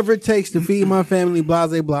whatever it takes to feed my family, blah,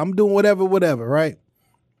 blah, blah. I'm doing whatever, right?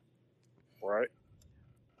 Right.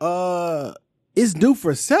 It's due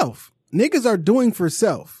for self. Niggas are doing for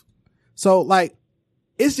self. So, like,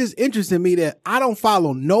 it's just interesting to me that I don't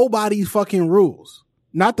follow nobody's fucking rules.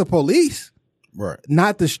 Not the police. Right.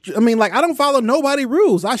 Not the, I don't follow nobody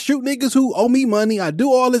rules. I shoot niggas who owe me money. I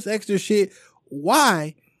do all this extra shit.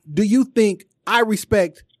 Why do you think I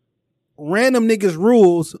respect random niggas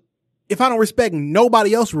rules if I don't respect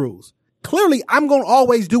nobody else's rules? Clearly, I'm going to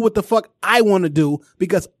always do what the fuck I want to do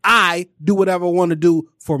because I do whatever I want to do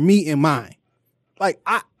for me and mine. Like,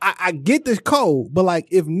 I get this code, but like,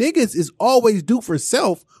 if niggas is always do for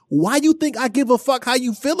self, why you think I give a fuck how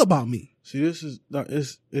you feel about me? See, this is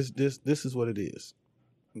what it is.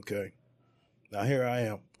 Okay. Now here I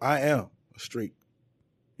am. I am a street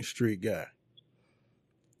guy.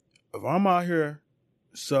 If I'm out here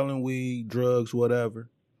selling weed, drugs,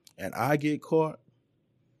 whatever, and I get caught,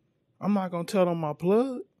 I'm not gonna tell them my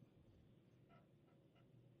plug.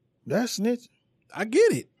 That's snitching. I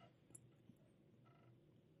get it.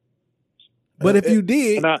 But if you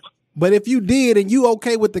did and you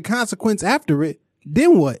okay with the consequence after it,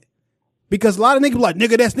 then what? Because a lot of niggas be like,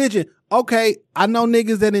 nigga, that's snitching. Okay, I know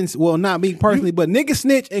niggas that not me personally, but niggas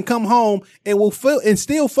snitch and come home and will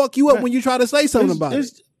still fuck you up when you try to say something about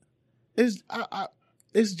it.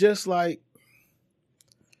 It's just like,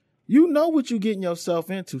 you know what you getting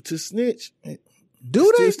yourself into to snitch.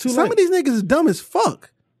 Do they? Some of these niggas is dumb as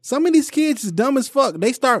fuck. Some of these kids is dumb as fuck.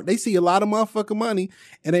 They see a lot of motherfucking money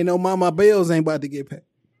and they know my bills ain't about to get paid.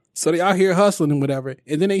 So they out here hustling and whatever.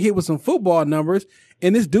 And then they hit with some football numbers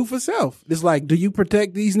and it's due for self. It's like, do you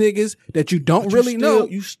protect these niggas that you don't really know?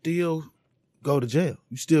 You still go to jail.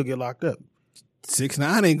 You still get locked up.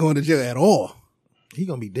 6ix9ine ain't going to jail at all. He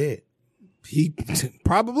gonna be dead. He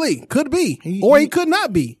probably could be, he could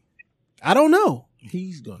not be. I don't know.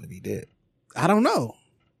 He's gonna be dead. I don't know.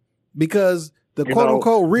 Because the quote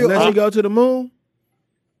unquote real. Unless you go to the moon.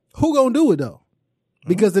 Who gonna do it though?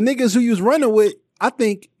 Because the niggas who you was running with, I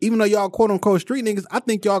think, even though y'all quote unquote street niggas, I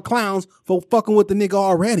think y'all clowns for fucking with the nigga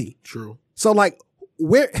already. True. So like,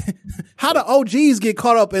 how the OGs get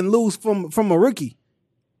caught up and lose from a rookie?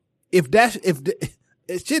 It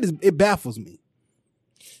baffles me.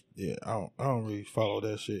 Yeah, I don't really follow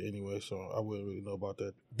that shit anyway, so I wouldn't really know about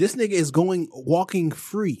that. This nigga is walking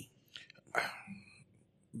free.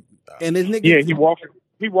 And this nigga, he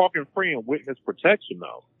walking free in witness protection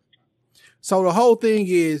though. So the whole thing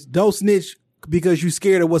is don't snitch because you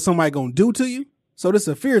scared of what somebody gonna do to you. So this is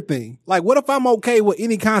a fear thing. Like, what if I'm okay with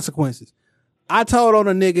any consequences? I told on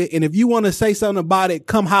a nigga, and if you want to say something about it,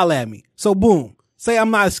 come holler at me. So boom, say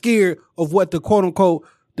I'm not scared of what the quote unquote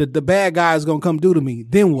the bad guy is gonna come do to me.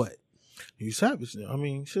 Then what? You savage. I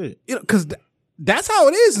mean, shit. Because that's how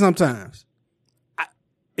it is sometimes.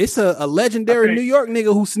 It's a legendary New York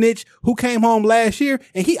nigga who snitched, who came home last year,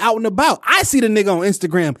 and he out and about. I see the nigga on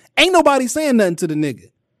Instagram. Ain't nobody saying nothing to the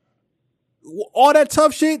nigga. All that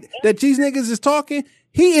tough shit that these niggas is talking,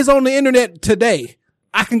 he is on the internet today.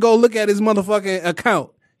 I can go look at his motherfucking account.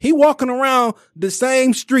 He walking around the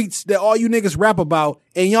same streets that all you niggas rap about,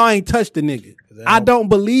 and y'all ain't touched the nigga. I don't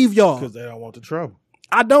believe y'all. Because they don't want the trouble.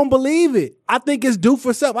 I don't believe it. I think it's due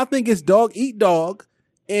for self. I think it's dog eat dog,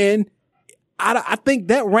 and I think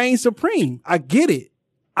that reigns supreme. I get it.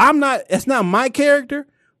 It's not my character,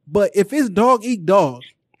 but if it's dog eat dog,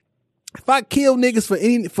 if I kill niggas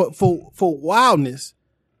for wildness,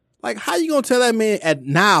 like, how you gonna tell that man at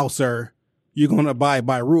now, sir, you're gonna abide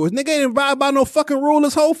by rules? Nigga ain't abide by no fucking rule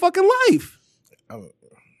his whole fucking life.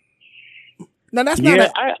 Now that's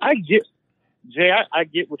not. I get, Jay. I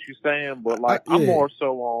get what you're saying, but like, I'm more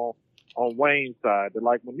so on Wayne's side. That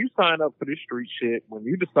like, when you sign up for this street shit, when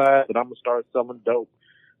you decide that I'm gonna start selling dope,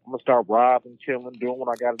 I'm gonna start robbing, killing, doing what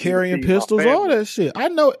I got to do, carrying pistols, all that shit. I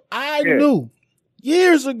knew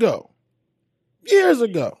years ago,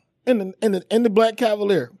 in the Black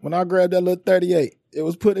Cavalier, when I grabbed that little 38, it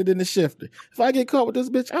was putting it in the shifter. If I get caught with this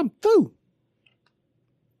bitch, I'm through.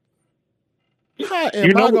 How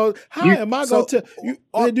am I going to tell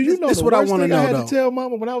you? Do you know this the what I worst want to thing know, I had though? to tell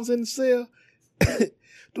mama when I was in the cell?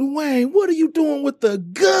 Dwayne, what are you doing with the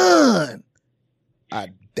gun?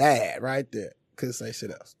 I died right there. Couldn't say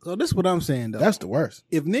shit else. So this is what I'm saying, though. That's the worst.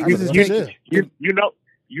 If niggas is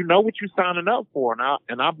you know what you signing up for,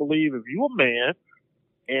 and I believe if you a man,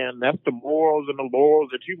 and that's the morals and the laurels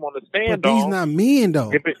that you want to stand but on. these not men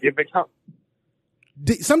though. If it comes,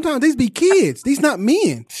 Sometimes these be kids. These not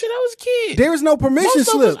men. Shit, I was a kid. There is no permission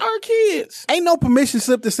Most slip. of us are kids. Ain't no permission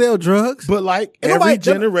slip to sell drugs. But like Ain't every nobody-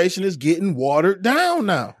 generation is getting watered down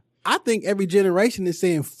now. I think every generation is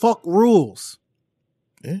saying fuck rules.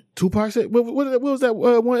 Yeah. Tupac said, what was that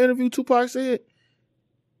one interview Tupac said?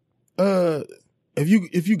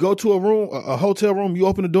 If you go to a room, a hotel room, you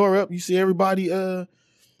open the door up, you see everybody,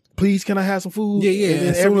 please, can I have some food? Yeah.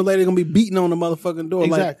 And sooner or later they're gonna be beating on the motherfucking door.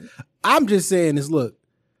 Exactly. Like, I'm just saying this, look,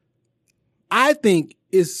 I think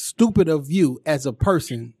it's stupid of you as a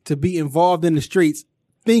person to be involved in the streets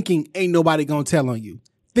thinking ain't nobody gonna tell on you.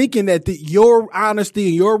 Thinking that your honesty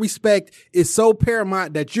and your respect is so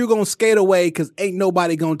paramount that you're gonna skate away because ain't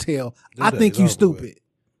nobody gonna tell. I think you stupid.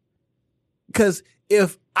 Because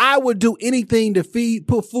if I would do anything to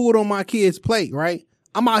put food on my kid's plate, right?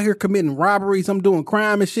 I'm out here committing robberies, I'm doing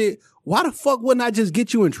crime and shit. Why the fuck wouldn't I just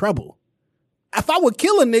get you in trouble? If I would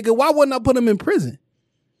kill a nigga, why wouldn't I put him in prison?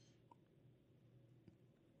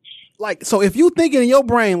 Like, so if you thinking in your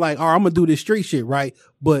brain, like, all right, I'm gonna do this street shit, right?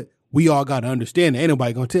 But we all gotta understand that ain't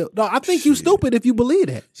nobody gonna tell. No, I think you stupid if you believe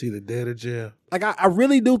that. See the dead of jail. Like, I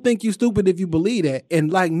really do think you stupid if you believe that.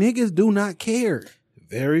 And like, niggas do not care.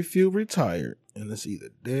 Very few retired, and it's either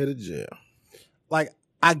dead or jail. Like,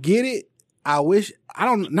 I get it.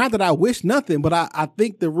 Not that I wish nothing, but I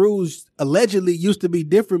think the rules allegedly used to be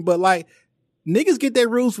different, but like, niggas get their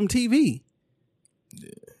rules from TV. Yeah.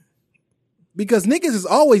 Because niggas has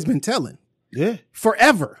always been telling. Yeah.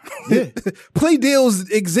 Forever. Yeah. Plea deals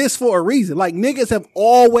exist for a reason. Like, niggas have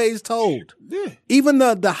always told. Yeah. Even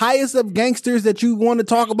the highest of gangsters that you want to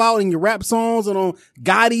talk about in your rap songs and on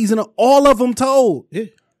Gotti's and all of them told. Yeah.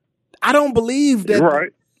 I don't believe that. You're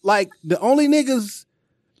right. Like, the only niggas,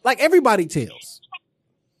 like, everybody tells.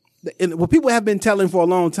 And what people have been telling for a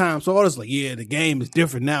long time. So all this like, yeah, the game is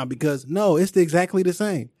different now because no, it's exactly the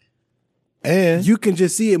same. And you can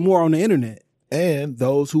just see it more on the internet. And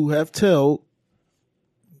those who have told,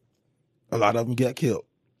 a lot of them got killed.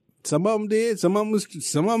 Some of them did. Some of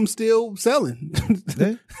them still selling.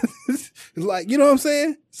 Like, you know what I'm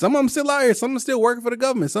saying? Some of them still out here. Some of them still working for the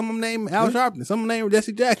government. Some of them named Al Sharpton. Some of them named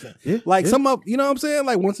Jesse Jackson. Yeah. Like some of, you know what I'm saying?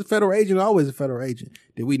 Like once a federal agent, always a federal agent.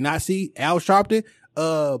 Did we not see Al Sharpton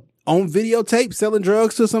on videotape selling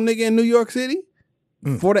drugs to some nigga in New York City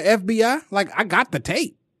for the FBI? Like, I got the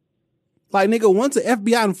tape. Like, nigga, once an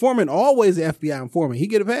FBI informant, always an FBI informant. He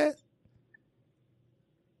get a pass?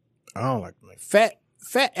 I don't like the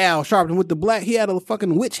Fat Al Sharpton with the black, he had a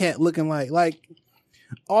fucking witch hat looking like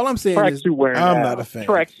all I'm saying is I'm not a fan.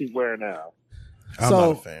 Tracksuit wearing now. I'm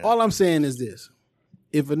not a fan. All I'm saying is this.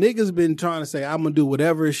 If a nigga's been trying to say, I'm gonna do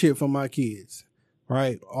whatever shit for my kids,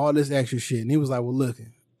 right? All this extra shit. And he was like, well, look,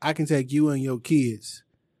 I can take you and your kids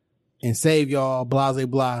and save y'all, blah, blah,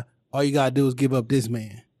 blah. All you gotta do is give up this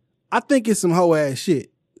man. I think it's some hoe ass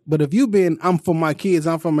shit. But if you been, I'm for my kids,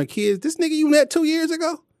 this nigga you met 2 years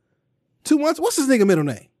ago? 2 months? What's this nigga middle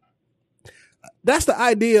name? That's the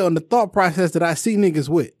idea and the thought process that I see niggas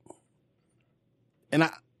with. And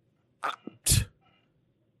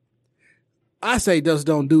I say just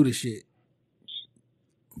don't do the shit.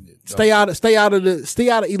 Stay out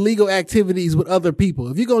of illegal activities with other people.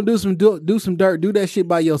 If you're gonna do some dirt, do that shit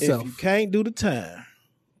by yourself. If you can't do the time,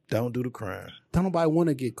 don't do the crime. Don't nobody want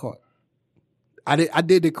to get caught. I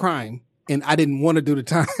did the crime and I didn't want to do the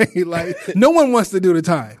time. Like, no one wants to do the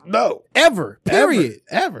time. No. Ever. Period.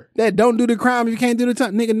 Ever. That don't do the crime if you can't do the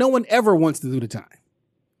time. Nigga, no one ever wants to do the time.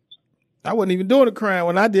 I wasn't even doing the crime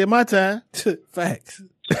when I did my time. Facts.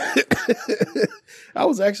 I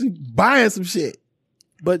was actually buying some shit.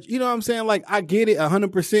 But you know what I'm saying? Like, I get it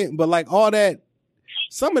 100%, but like all that,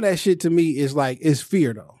 some of that shit to me is like, is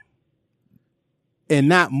fear though. And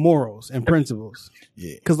not morals and principles.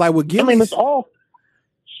 Yeah. Cause like with Gillies, I mean,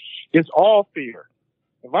 it's all fear.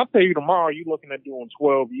 If I tell you tomorrow you're looking at doing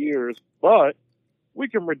 12 years, but we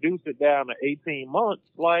can reduce it down to 18 months,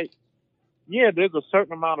 like, yeah, there's a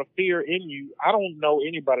certain amount of fear in you. I don't know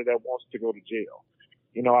anybody that wants to go to jail.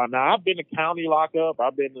 You know, now I've been to county lockup,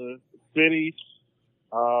 I've been to city,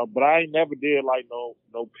 but I ain't never did like no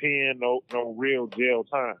pen, no real jail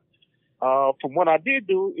time. From what I did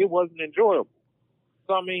do, it wasn't enjoyable.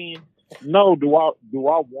 So I mean, no, do I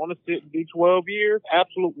want to sit and do 12 years?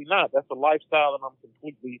 Absolutely not. That's a lifestyle that I'm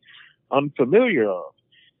completely unfamiliar of.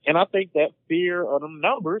 And I think that fear of them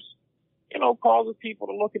numbers, you know, causes people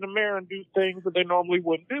to look in the mirror and do things that they normally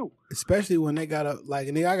wouldn't do. Especially when they got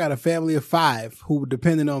I got a family of 5 who were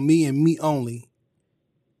depending on me and me only.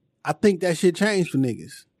 I think that shit changed for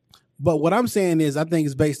niggas. But what I'm saying is I think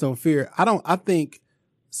it's based on fear. I think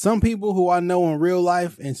some people who I know in real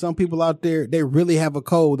life and some people out there, they really have a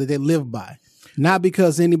code that they live by. Not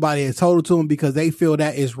because anybody has told it to them, because they feel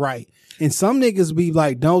that is right. And some niggas be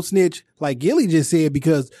like, don't snitch, like Gilly just said,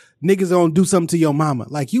 because niggas gonna do something to your mama.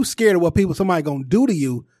 Like, you scared of what somebody gonna do to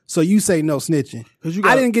you, so you say no snitching.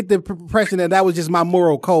 I didn't get the impression that was just my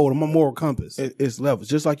moral code or my moral compass. It's levels.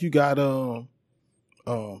 Just like you got the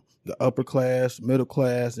upper class, middle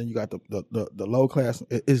class, and you got the low class.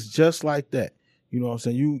 It's just like that. You know what I'm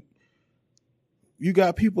saying? You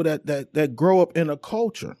got people that grow up in a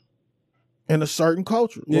culture. In a certain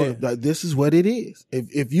culture. Yeah. Or, like, this is what it is.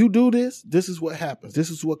 If you do this, this is what happens. This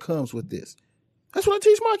is what comes with this. That's what I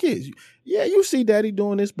teach my kids. Yeah, you see daddy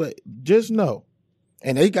doing this, but just know.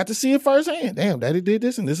 And they got to see it firsthand. Damn, daddy did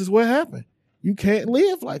this and this is what happened. You can't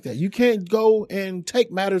live like that. You can't go and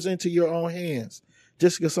take matters into your own hands.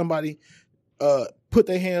 Just because somebody put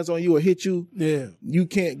their hands on you or hit you, you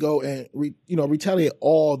can't go and retaliate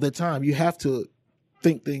all the time. You have to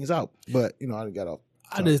think things out. But, I done got off.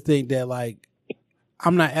 I just think that, like,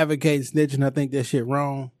 I'm not advocating snitching. I think that shit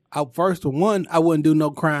wrong. First of one, I wouldn't do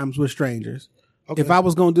no crimes with strangers. Okay. If I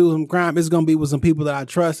was going to do some crime, it's going to be with some people that I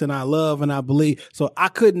trust and I love and I believe. So I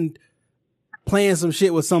couldn't plan some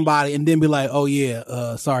shit with somebody and then be like, oh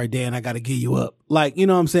yeah, sorry, Dan, I got to give you up. Like, you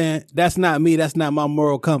know what I'm saying? That's not me. That's not my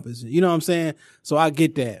moral compass. You know what I'm saying? So I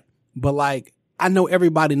get that. But, like, I know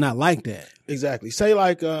everybody not like that. Exactly. Say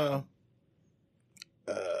like,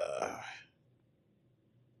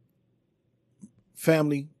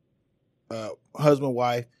 family, husband,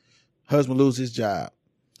 wife, husband loses his job.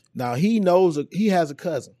 Now he knows he has a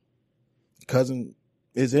cousin. Cousin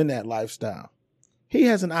is in that lifestyle. He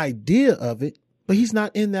has an idea of it, but he's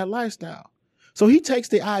not in that lifestyle. So he takes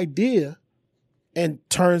the idea and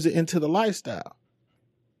turns it into the lifestyle.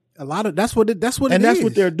 That's what it is. And that's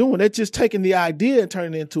what they're doing. They're just taking the idea and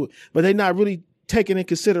turning it into it, but they're not really taking in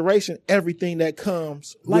consideration everything that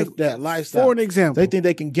comes with that lifestyle. For an example, they think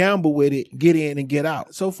they can gamble with it, get in and get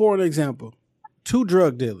out. So for an example, 2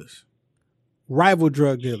 drug dealers, rival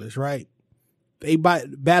drug dealers, right? They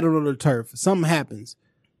battle on the turf. Something happens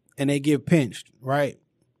and they get pinched, right?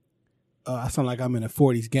 I sound like I'm in a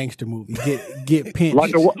 40s gangster movie. Get pinched.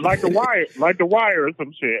 like the wire or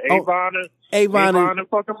some shit. Avon and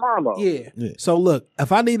fucking Marlo. Yeah. So look,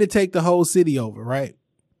 if I need to take the whole city over, right?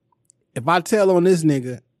 If I tell on this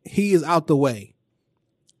nigga, he is out the way,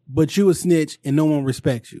 but you a snitch and no one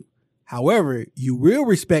respects you. However, you will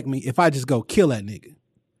respect me if I just go kill that nigga.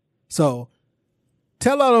 So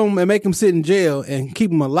tell on him and make him sit in jail and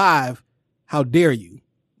keep him alive. How dare you?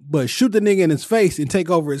 But shoot the nigga in his face and take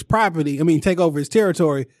over his property. Take over his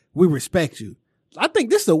territory. We respect you. I think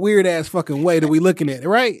this is a weird ass fucking way that we looking at it,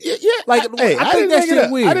 right? Yeah. Like, I think that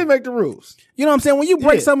shit weird. I didn't make the rules. You know what I'm saying? When you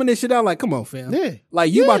break some of this shit out, like, come on, fam. Yeah.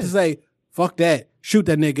 Like, you about to say, fuck that, shoot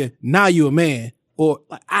that nigga, now you a man. Or,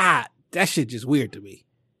 like, that shit just weird to me.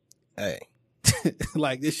 Hey.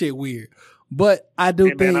 Like, this shit weird. But I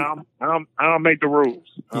do think... I don't make the rules.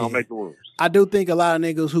 I don't make the rules. I do think a lot of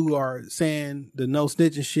niggas who are saying the no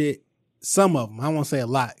snitching shit, some of them, I won't say a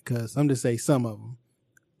lot, because I'm just saying some of them.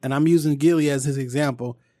 And I'm using Gilly as his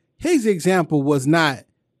example. His example was not,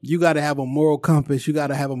 you got to have a moral compass, you got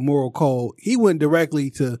to have a moral code. He went directly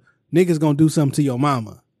to, niggas gonna do something to your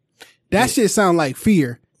mama. That shit sound like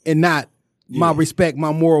fear and not my respect,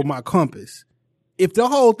 my moral, my compass. If the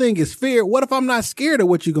whole thing is fear, what if I'm not scared of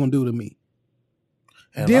what you gonna do to me?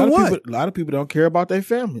 And then what? A lot of people don't care about their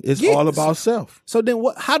family. It's all about self. So then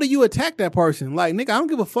what? How do you attack that person? Like, nigga, I don't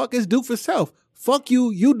give a fuck. It's do for self. Fuck you.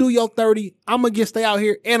 You do your 30. I'm going to stay out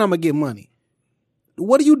here and I'm going to get money.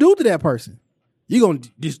 What do you do to that person? You going to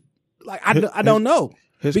just, like, I don't know.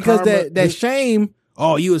 Because karma, that shame,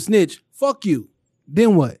 oh, you a snitch. Fuck you.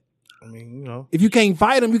 Then what? I mean, if you can't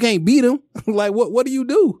fight him, you can't beat him. Like, what do you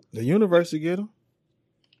do? The universe will get him.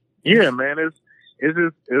 Yeah, man. It's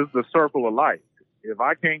the circle of life. If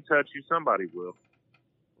I can't touch you, somebody will.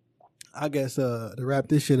 I guess to wrap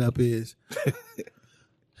this shit up is,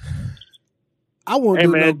 I won't do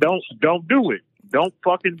man, don't do it. Don't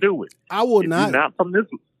fucking do it. I will not. You're not from this.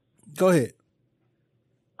 Go ahead.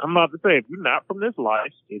 I'm about to say, if you're not from this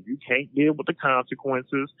life, if you can't deal with the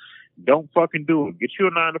consequences, don't fucking do it. Get you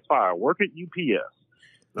a 9-to-5. Work at UPS.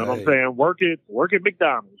 You know what I'm saying? Work at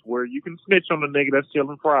McDonald's where you can snitch on the nigga that's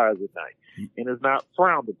selling fries at night and it's not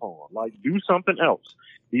frowned upon. Like, do something else.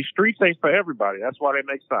 These streets ain't for everybody. That's why they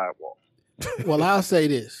make sidewalks. Well, I'll say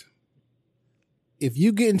this. If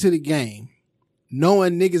you get into the game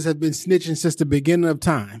knowing niggas have been snitching since the beginning of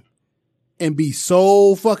time and be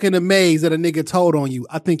so fucking amazed that a nigga told on you,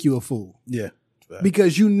 I think you a fool. Yeah.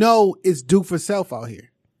 Because you know it's do for self out here.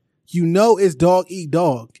 You know it's dog eat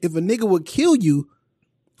dog. If a nigga would kill you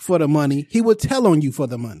for the money, he would tell on you for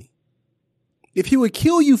the money. If he would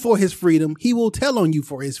kill you for his freedom, he will tell on you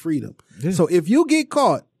for his freedom. Yeah. So if you get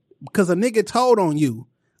caught because a nigga told on you,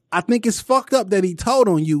 I think it's fucked up that he told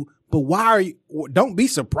on you, but why are you, don't be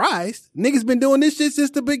surprised. Niggas been doing this shit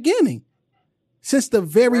since the beginning. Since the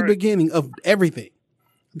very beginning of everything.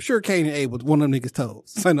 I'm sure Cain and Abel was one of them niggas told.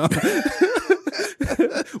 So no.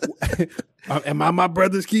 Am I my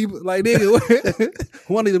brother's keeper? Like, nigga,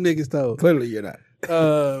 one of them niggas told. Clearly you're not.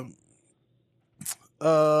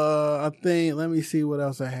 I think, let me see what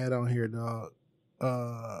else I had on here, dog.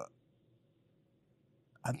 I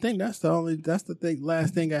think that's the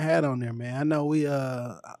last thing I had on there, man. I know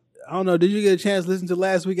I don't know, did you get a chance to listen to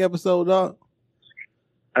last week's episode, dog?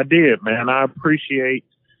 I did, man. I appreciate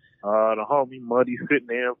the homie Muddy sitting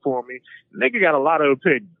in for me. Nigga got a lot of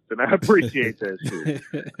opinions, and I appreciate that shit.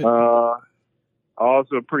 I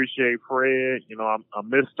also appreciate Fred. You know, I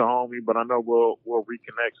missed the homie, but I know we'll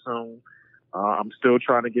reconnect soon. I'm still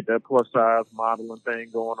trying to get that plus size modeling thing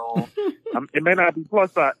going on. It may not be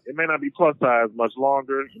plus size. It may not be plus size much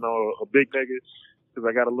longer. You know, a big nigga, because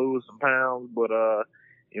I got to lose some pounds. But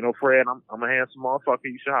you know, Fred, I'm a handsome motherfucker.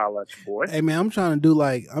 You should holler at your boy. Hey man, I'm trying to do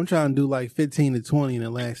like 15 to 20 in the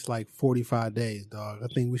last like 45 days, dog. I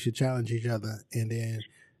think we should challenge each other, and then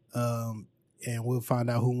and we'll find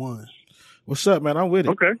out who won. What's up, man? I'm with it.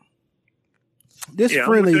 Okay. This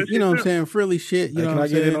friendly, you know what I'm saying? Friendly shit. You know can what I I'm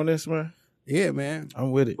get saying? in on this, man? Yeah, man.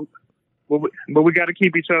 I'm with it. But we got to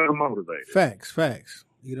keep each other motivated. Facts.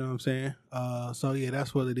 You know what I'm saying? So yeah,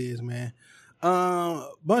 that's what it is, man.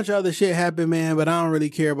 Bunch of other shit happened, man, but I don't really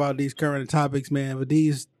care about these current topics, man. But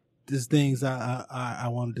these things I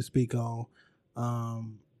wanted to speak on.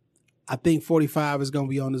 I think 45 is gonna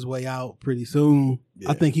be on his way out pretty soon. Yeah.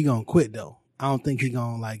 I think he gonna quit though. I don't think he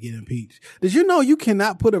gonna like get impeached. Did you know you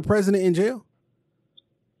cannot put a president in jail?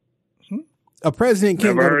 A president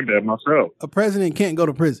can't Never heard that myself. A president can't go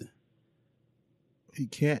to prison. He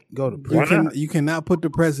can't go to prison. Why not? You cannot put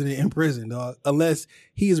the president in prison, dog, unless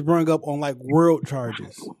he is brung up on like world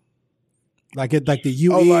charges, like at like the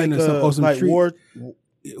UN or some like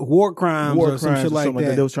war crimes or some shit like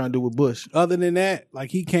that. They was trying to do with Bush. Other than that,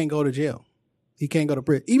 like he can't go to jail. He can't go to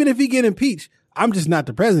prison. Even if he get impeached, I'm just not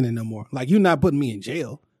the president no more. Like, you're not putting me in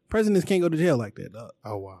jail. Presidents can't go to jail like that, dog.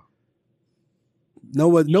 Oh wow. No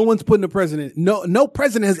one's putting the president. No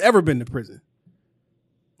president has ever been to prison,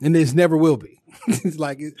 and this never will be. It's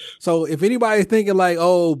like, so if anybody's thinking like,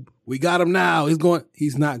 oh, we got him now,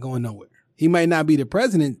 he's not going nowhere. He might not be the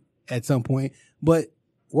president at some point, but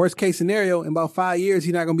worst case scenario, in about 5 years,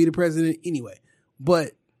 he's not going to be the president anyway.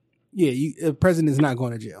 But yeah, the president is not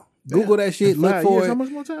going to jail. Google that shit. Look for it. How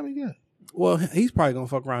much more time he got? Well, he's probably going to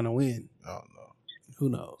fuck around and win. Oh no, who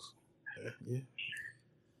knows? Yeah.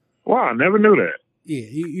 Wow, I never knew that. Yeah,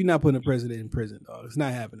 you're not putting a president in prison, dog. It's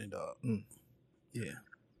not happening, dog. Yeah.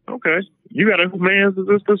 Okay. You got a whose man's is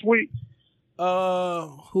this week?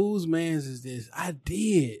 Whose man's is this? I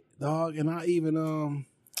did, dog, and I even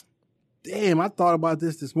damn, I thought about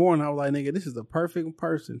this morning. I was like, nigga, this is the perfect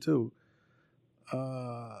person too.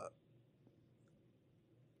 I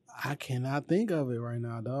cannot think of it right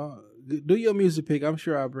now, dog. Do your music pick. I'm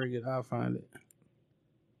sure I'll bring it. I'll find it.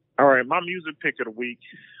 All right, my music pick of the week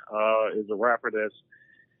is a rapper that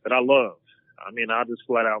I love. I mean, I'll just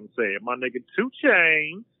flat out and say it. My nigga 2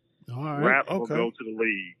 Chainz. All right. Rap will go to the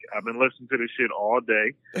league. I've been listening to this shit all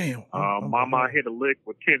day. Damn. Mama Hit a Lick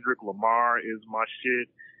with Kendrick Lamar is my shit.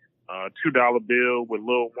 $2 Bill with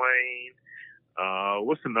Lil Wayne.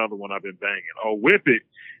 What's another one I've been banging? Oh, Whip It.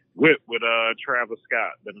 Whip with Travis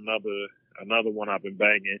Scott. Been another one I've been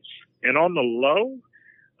banging. And on the low,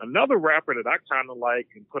 another rapper that I kind of like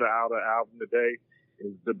and put out an album today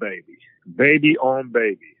is The Baby. Baby on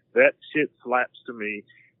Baby. That shit slaps to me.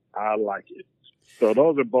 I like it. So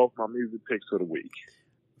those are both my music picks for the week.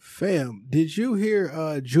 Fam, did you hear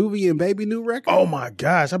Juvie and Baby new record? Oh my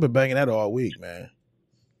gosh, I've been banging that all week, man.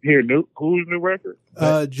 Who's new record?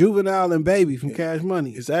 Juvenile and Baby from Cash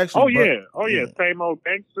Money. It's actually same old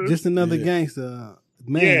gangster. Just another gangster,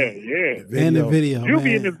 man. Yeah. And the video, Juvie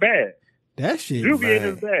man. in his bag. That shit. Juvie in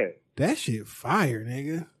his bag. That shit fire,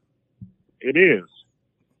 nigga. It is.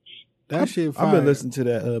 That shit fire. I've been listening to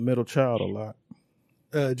that Middle Child a lot.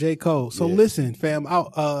 J. Cole. So listen, fam.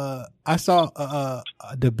 I saw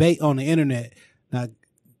a debate on the internet. Now,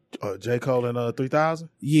 J. Cole and 3000.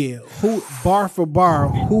 Yeah, who bar for bar?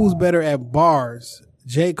 Who's better at bars,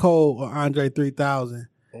 J. Cole or Andre 3000?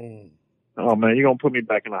 Oh man, you're gonna put me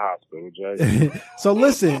back in the hospital, Jay. So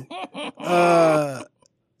listen,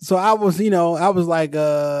 so I was like,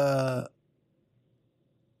 I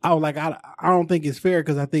don't think it's fair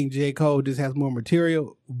because I think J. Cole just has more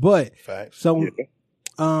material. But facts. So,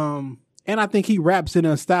 And I think he raps in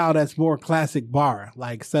a style that's more classic bar,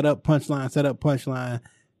 like set up punchline,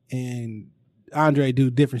 and Andre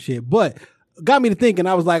do different shit. But got me to thinking,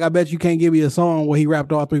 I was like, I bet you can't give me a song where he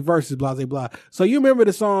rapped all 3 verses, blah, blah, blah. So you remember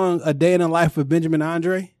the song A Day in the Life of Benjamin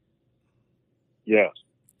Andre? Yes.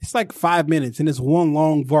 It's like 5 minutes and it's one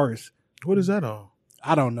long verse. What is that on?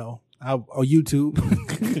 I don't know. On YouTube.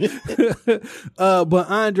 But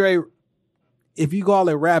Andre, if you call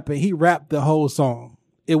it rapping, he rapped the whole song.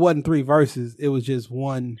 It wasn't 3 verses. It was just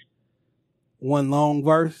one long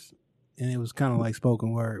verse, and it was kind of like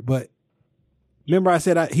spoken word. But remember I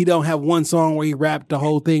said he don't have one song where he rapped the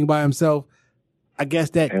whole thing by himself? I guess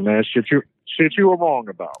that... And that shit you were wrong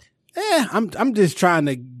about. Yeah, I'm just trying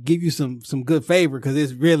to give you some good favor because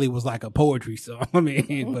this really was like a poetry song. I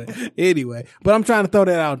mean, but anyway, but I'm trying to throw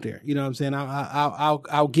that out there. You know what I'm saying?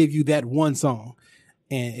 I'll give you that one song,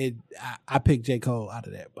 and I picked J. Cole out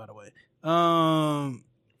of that. By the way, I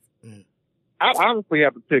honestly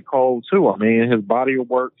have to pick Cole too. I mean, his body of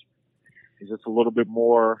work is just a little bit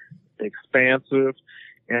more expansive,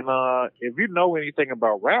 and if you know anything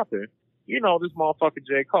about rapping, you know this motherfucker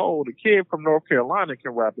J. Cole, the kid from North Carolina,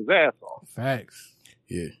 can rap his ass off. Facts.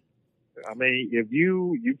 Yeah. I mean, if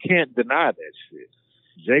you can't deny that shit.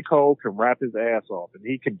 J. Cole can rap his ass off, and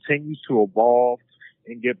he continues to evolve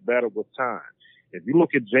and get better with time. If you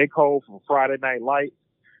look at J. Cole from Friday Night Lights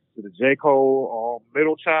to the J. Cole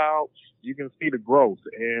Middle Child, you can see the growth,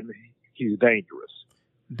 and he's dangerous.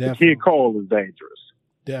 Definitely. The kid Cole is dangerous.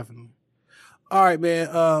 Definitely. All right, man.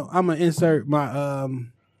 I'm gonna insert my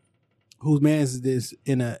whose man's is this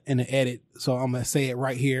in an edit, so I'm gonna say it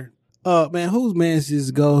right here. Man, whose man's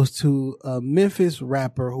this goes to a Memphis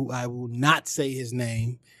rapper who I will not say his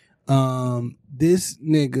name. This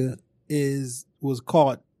nigga was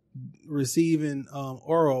caught receiving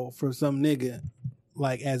oral from some nigga,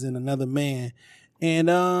 like as in another man,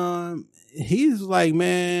 and he's like,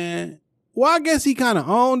 man, well, I guess he kind of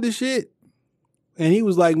owned the shit, and he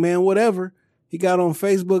was like, man, whatever. He got on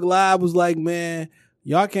Facebook Live, was like, man,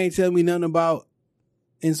 y'all can't tell me nothing about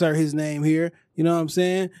insert his name here. You know what I'm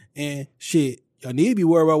saying? And shit, y'all need to be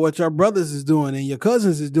worried about what your brothers is doing and your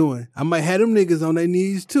cousins is doing. I might have them niggas on their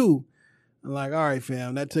knees too. I'm like, all right,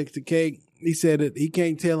 fam, that takes the cake. He said that he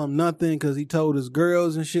can't tell him nothing because he told his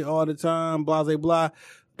girls and shit all the time, blah, blah, blah.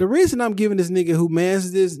 The reason I'm giving this nigga who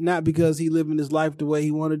mans this, not because he living his life the way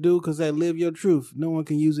he want to do, because that live your truth. No one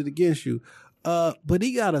can use it against you. But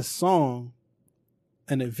he got a song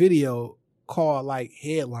and a video called like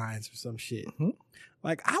Headlines or some shit. Mm-hmm.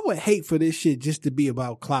 Like, I would hate for this shit just to be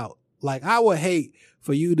about clout. Like, I would hate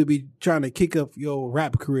for you to be trying to kick up your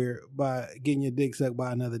rap career by getting your dick sucked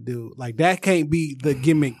by another dude. Like, that can't be the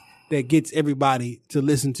gimmick that gets everybody to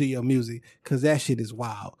listen to your music, because that shit is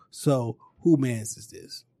wild. So, who mans is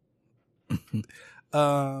this?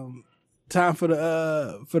 Time for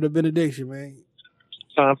the benediction, man.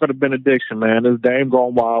 Time for the benediction, man. This Dame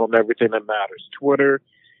going wild on everything that matters. Twitter,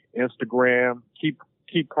 Instagram. Keep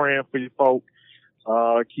praying for your folk.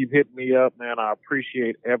 Keep hitting me up, man. I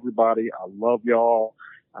appreciate everybody. I love y'all.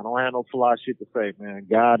 I don't have no fly shit to say, man.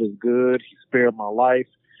 God is good. He spared my life,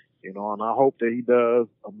 you know, and I hope that he does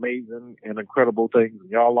amazing and incredible things in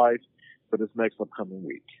y'all life for this next upcoming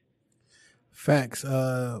week. Facts.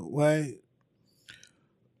 Wait.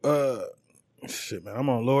 Shit, man. I'm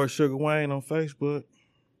on Lord Sugar Wayne on Facebook.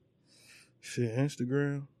 Shit,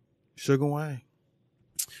 Instagram. Sugar Wayne.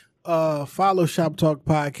 Follow Shop Talk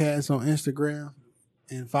Podcast on Instagram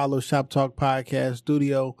and follow Shop Talk Podcast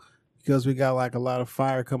Studio, because we got like a lot of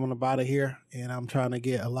fire coming up out of here, and I'm trying to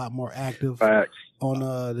get a lot more active on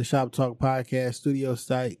the Shop Talk Podcast Studio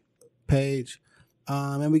site page.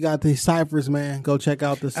 And we got the ciphers, man. Go check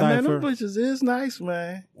out the cipher. Man, them bitches is nice,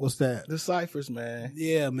 man. What's that? The ciphers, man.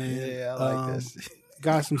 Yeah, man. Yeah, I like this.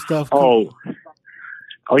 Got some stuff. Oh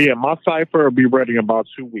yeah, my cipher will be ready in about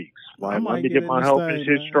 2 weeks. Like, let me get my health and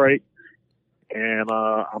shit straight, and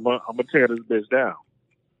I'm gonna tear this bitch down.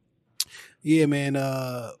 Yeah, man.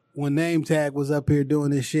 When Name Tag was up here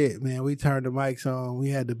doing this shit, man, we turned the mics on, we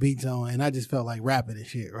had the beats on, and I just felt like rapping and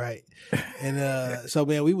shit, right? And so,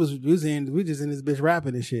 man, we just in this bitch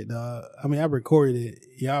rapping and shit, dog. I mean, I recorded it.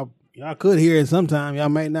 Y'all could hear it sometime. Y'all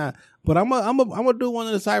might not, but I'm gonna do one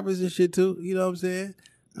of the ciphers and shit too. You know what I'm saying?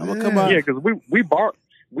 I'm gonna come out. Yeah, because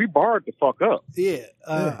we barred the fuck up. Yeah.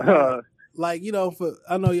 Like, you know,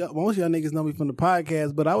 I know most of y'all niggas know me from the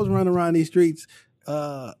podcast, but I was running around these streets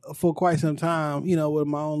for quite some time, you know, with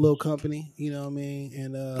my own little company, you know what I mean?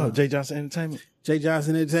 And J. Johnson Entertainment. J.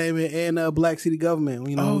 Johnson Entertainment and Black City Government.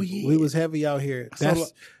 You know, we was heavy out here. I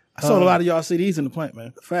sold a lot of y'all CDs in the plant,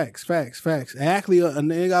 man. Facts. And actually, a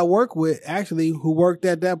nigga I work with, who worked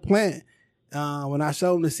at that plant, when I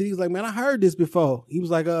showed him the CD, he was like, man, I heard this before. He was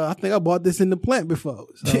like, I think I bought this in the plant before.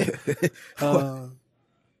 So,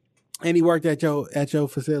 and he worked at your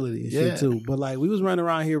facility and shit too. But like we was running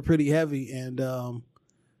around here pretty heavy, and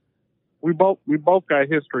we both got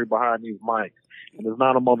history behind these mics, and it's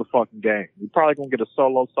not a motherfucking game. You're probably gonna get a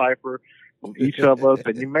solo cipher from each of us,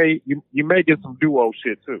 and you may get some duo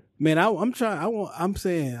shit too. Man, I'm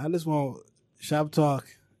saying I just want Shop Talk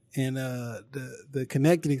and the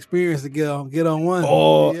connected experience to get on one.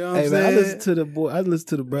 Oh, you know hey, what man, I'm I saying? listen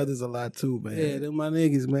to the brothers a lot too, man. Yeah, they're my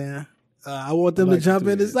niggas, man. I want them I like to jump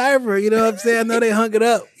to in do the cipher. You know what I'm saying? I know they hung it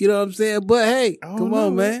up. You know what I'm saying? But hey, come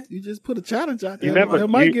on, man. You just put a challenge out there. You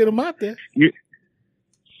might get them out there. You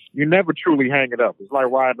never truly hang it up. It's like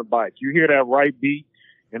riding a bike. You hear that right beat,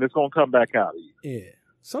 and it's gonna come back out of you. Yeah.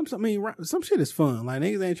 Some shit is fun. Like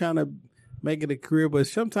niggas ain't trying to make it a career, but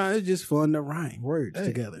sometimes it's just fun to rhyme words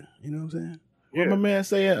together. You know what I'm saying? What my man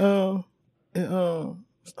saying?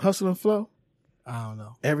 Hustle and Flow. I don't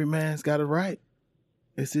know. Every man's got a right.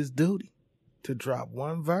 It's his duty to drop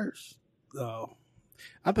one verse. Oh,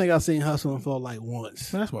 I think I've seen Hustle and Flow like once.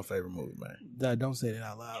 That's my favorite movie, man. Don't say that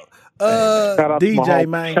out loud. Shout out DJ,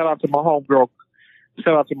 man. Shout out to my homegirl.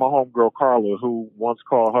 Shout out to my homegirl Carla, who once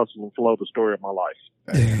called Hustle and Flow the story of my life.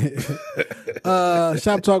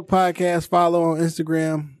 Shop Talk Podcast. Follow on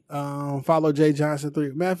Instagram. Follow Jay Johnson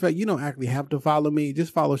 3. Matter of fact, you don't actually have to follow me.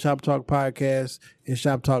 Just follow Shop Talk Podcast and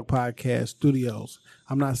Shop Talk Podcast Studios.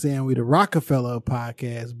 I'm not saying we the Rockefeller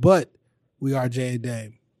podcast, but we are Jay and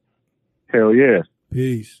Dame. Hell yeah.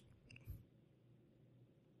 Peace.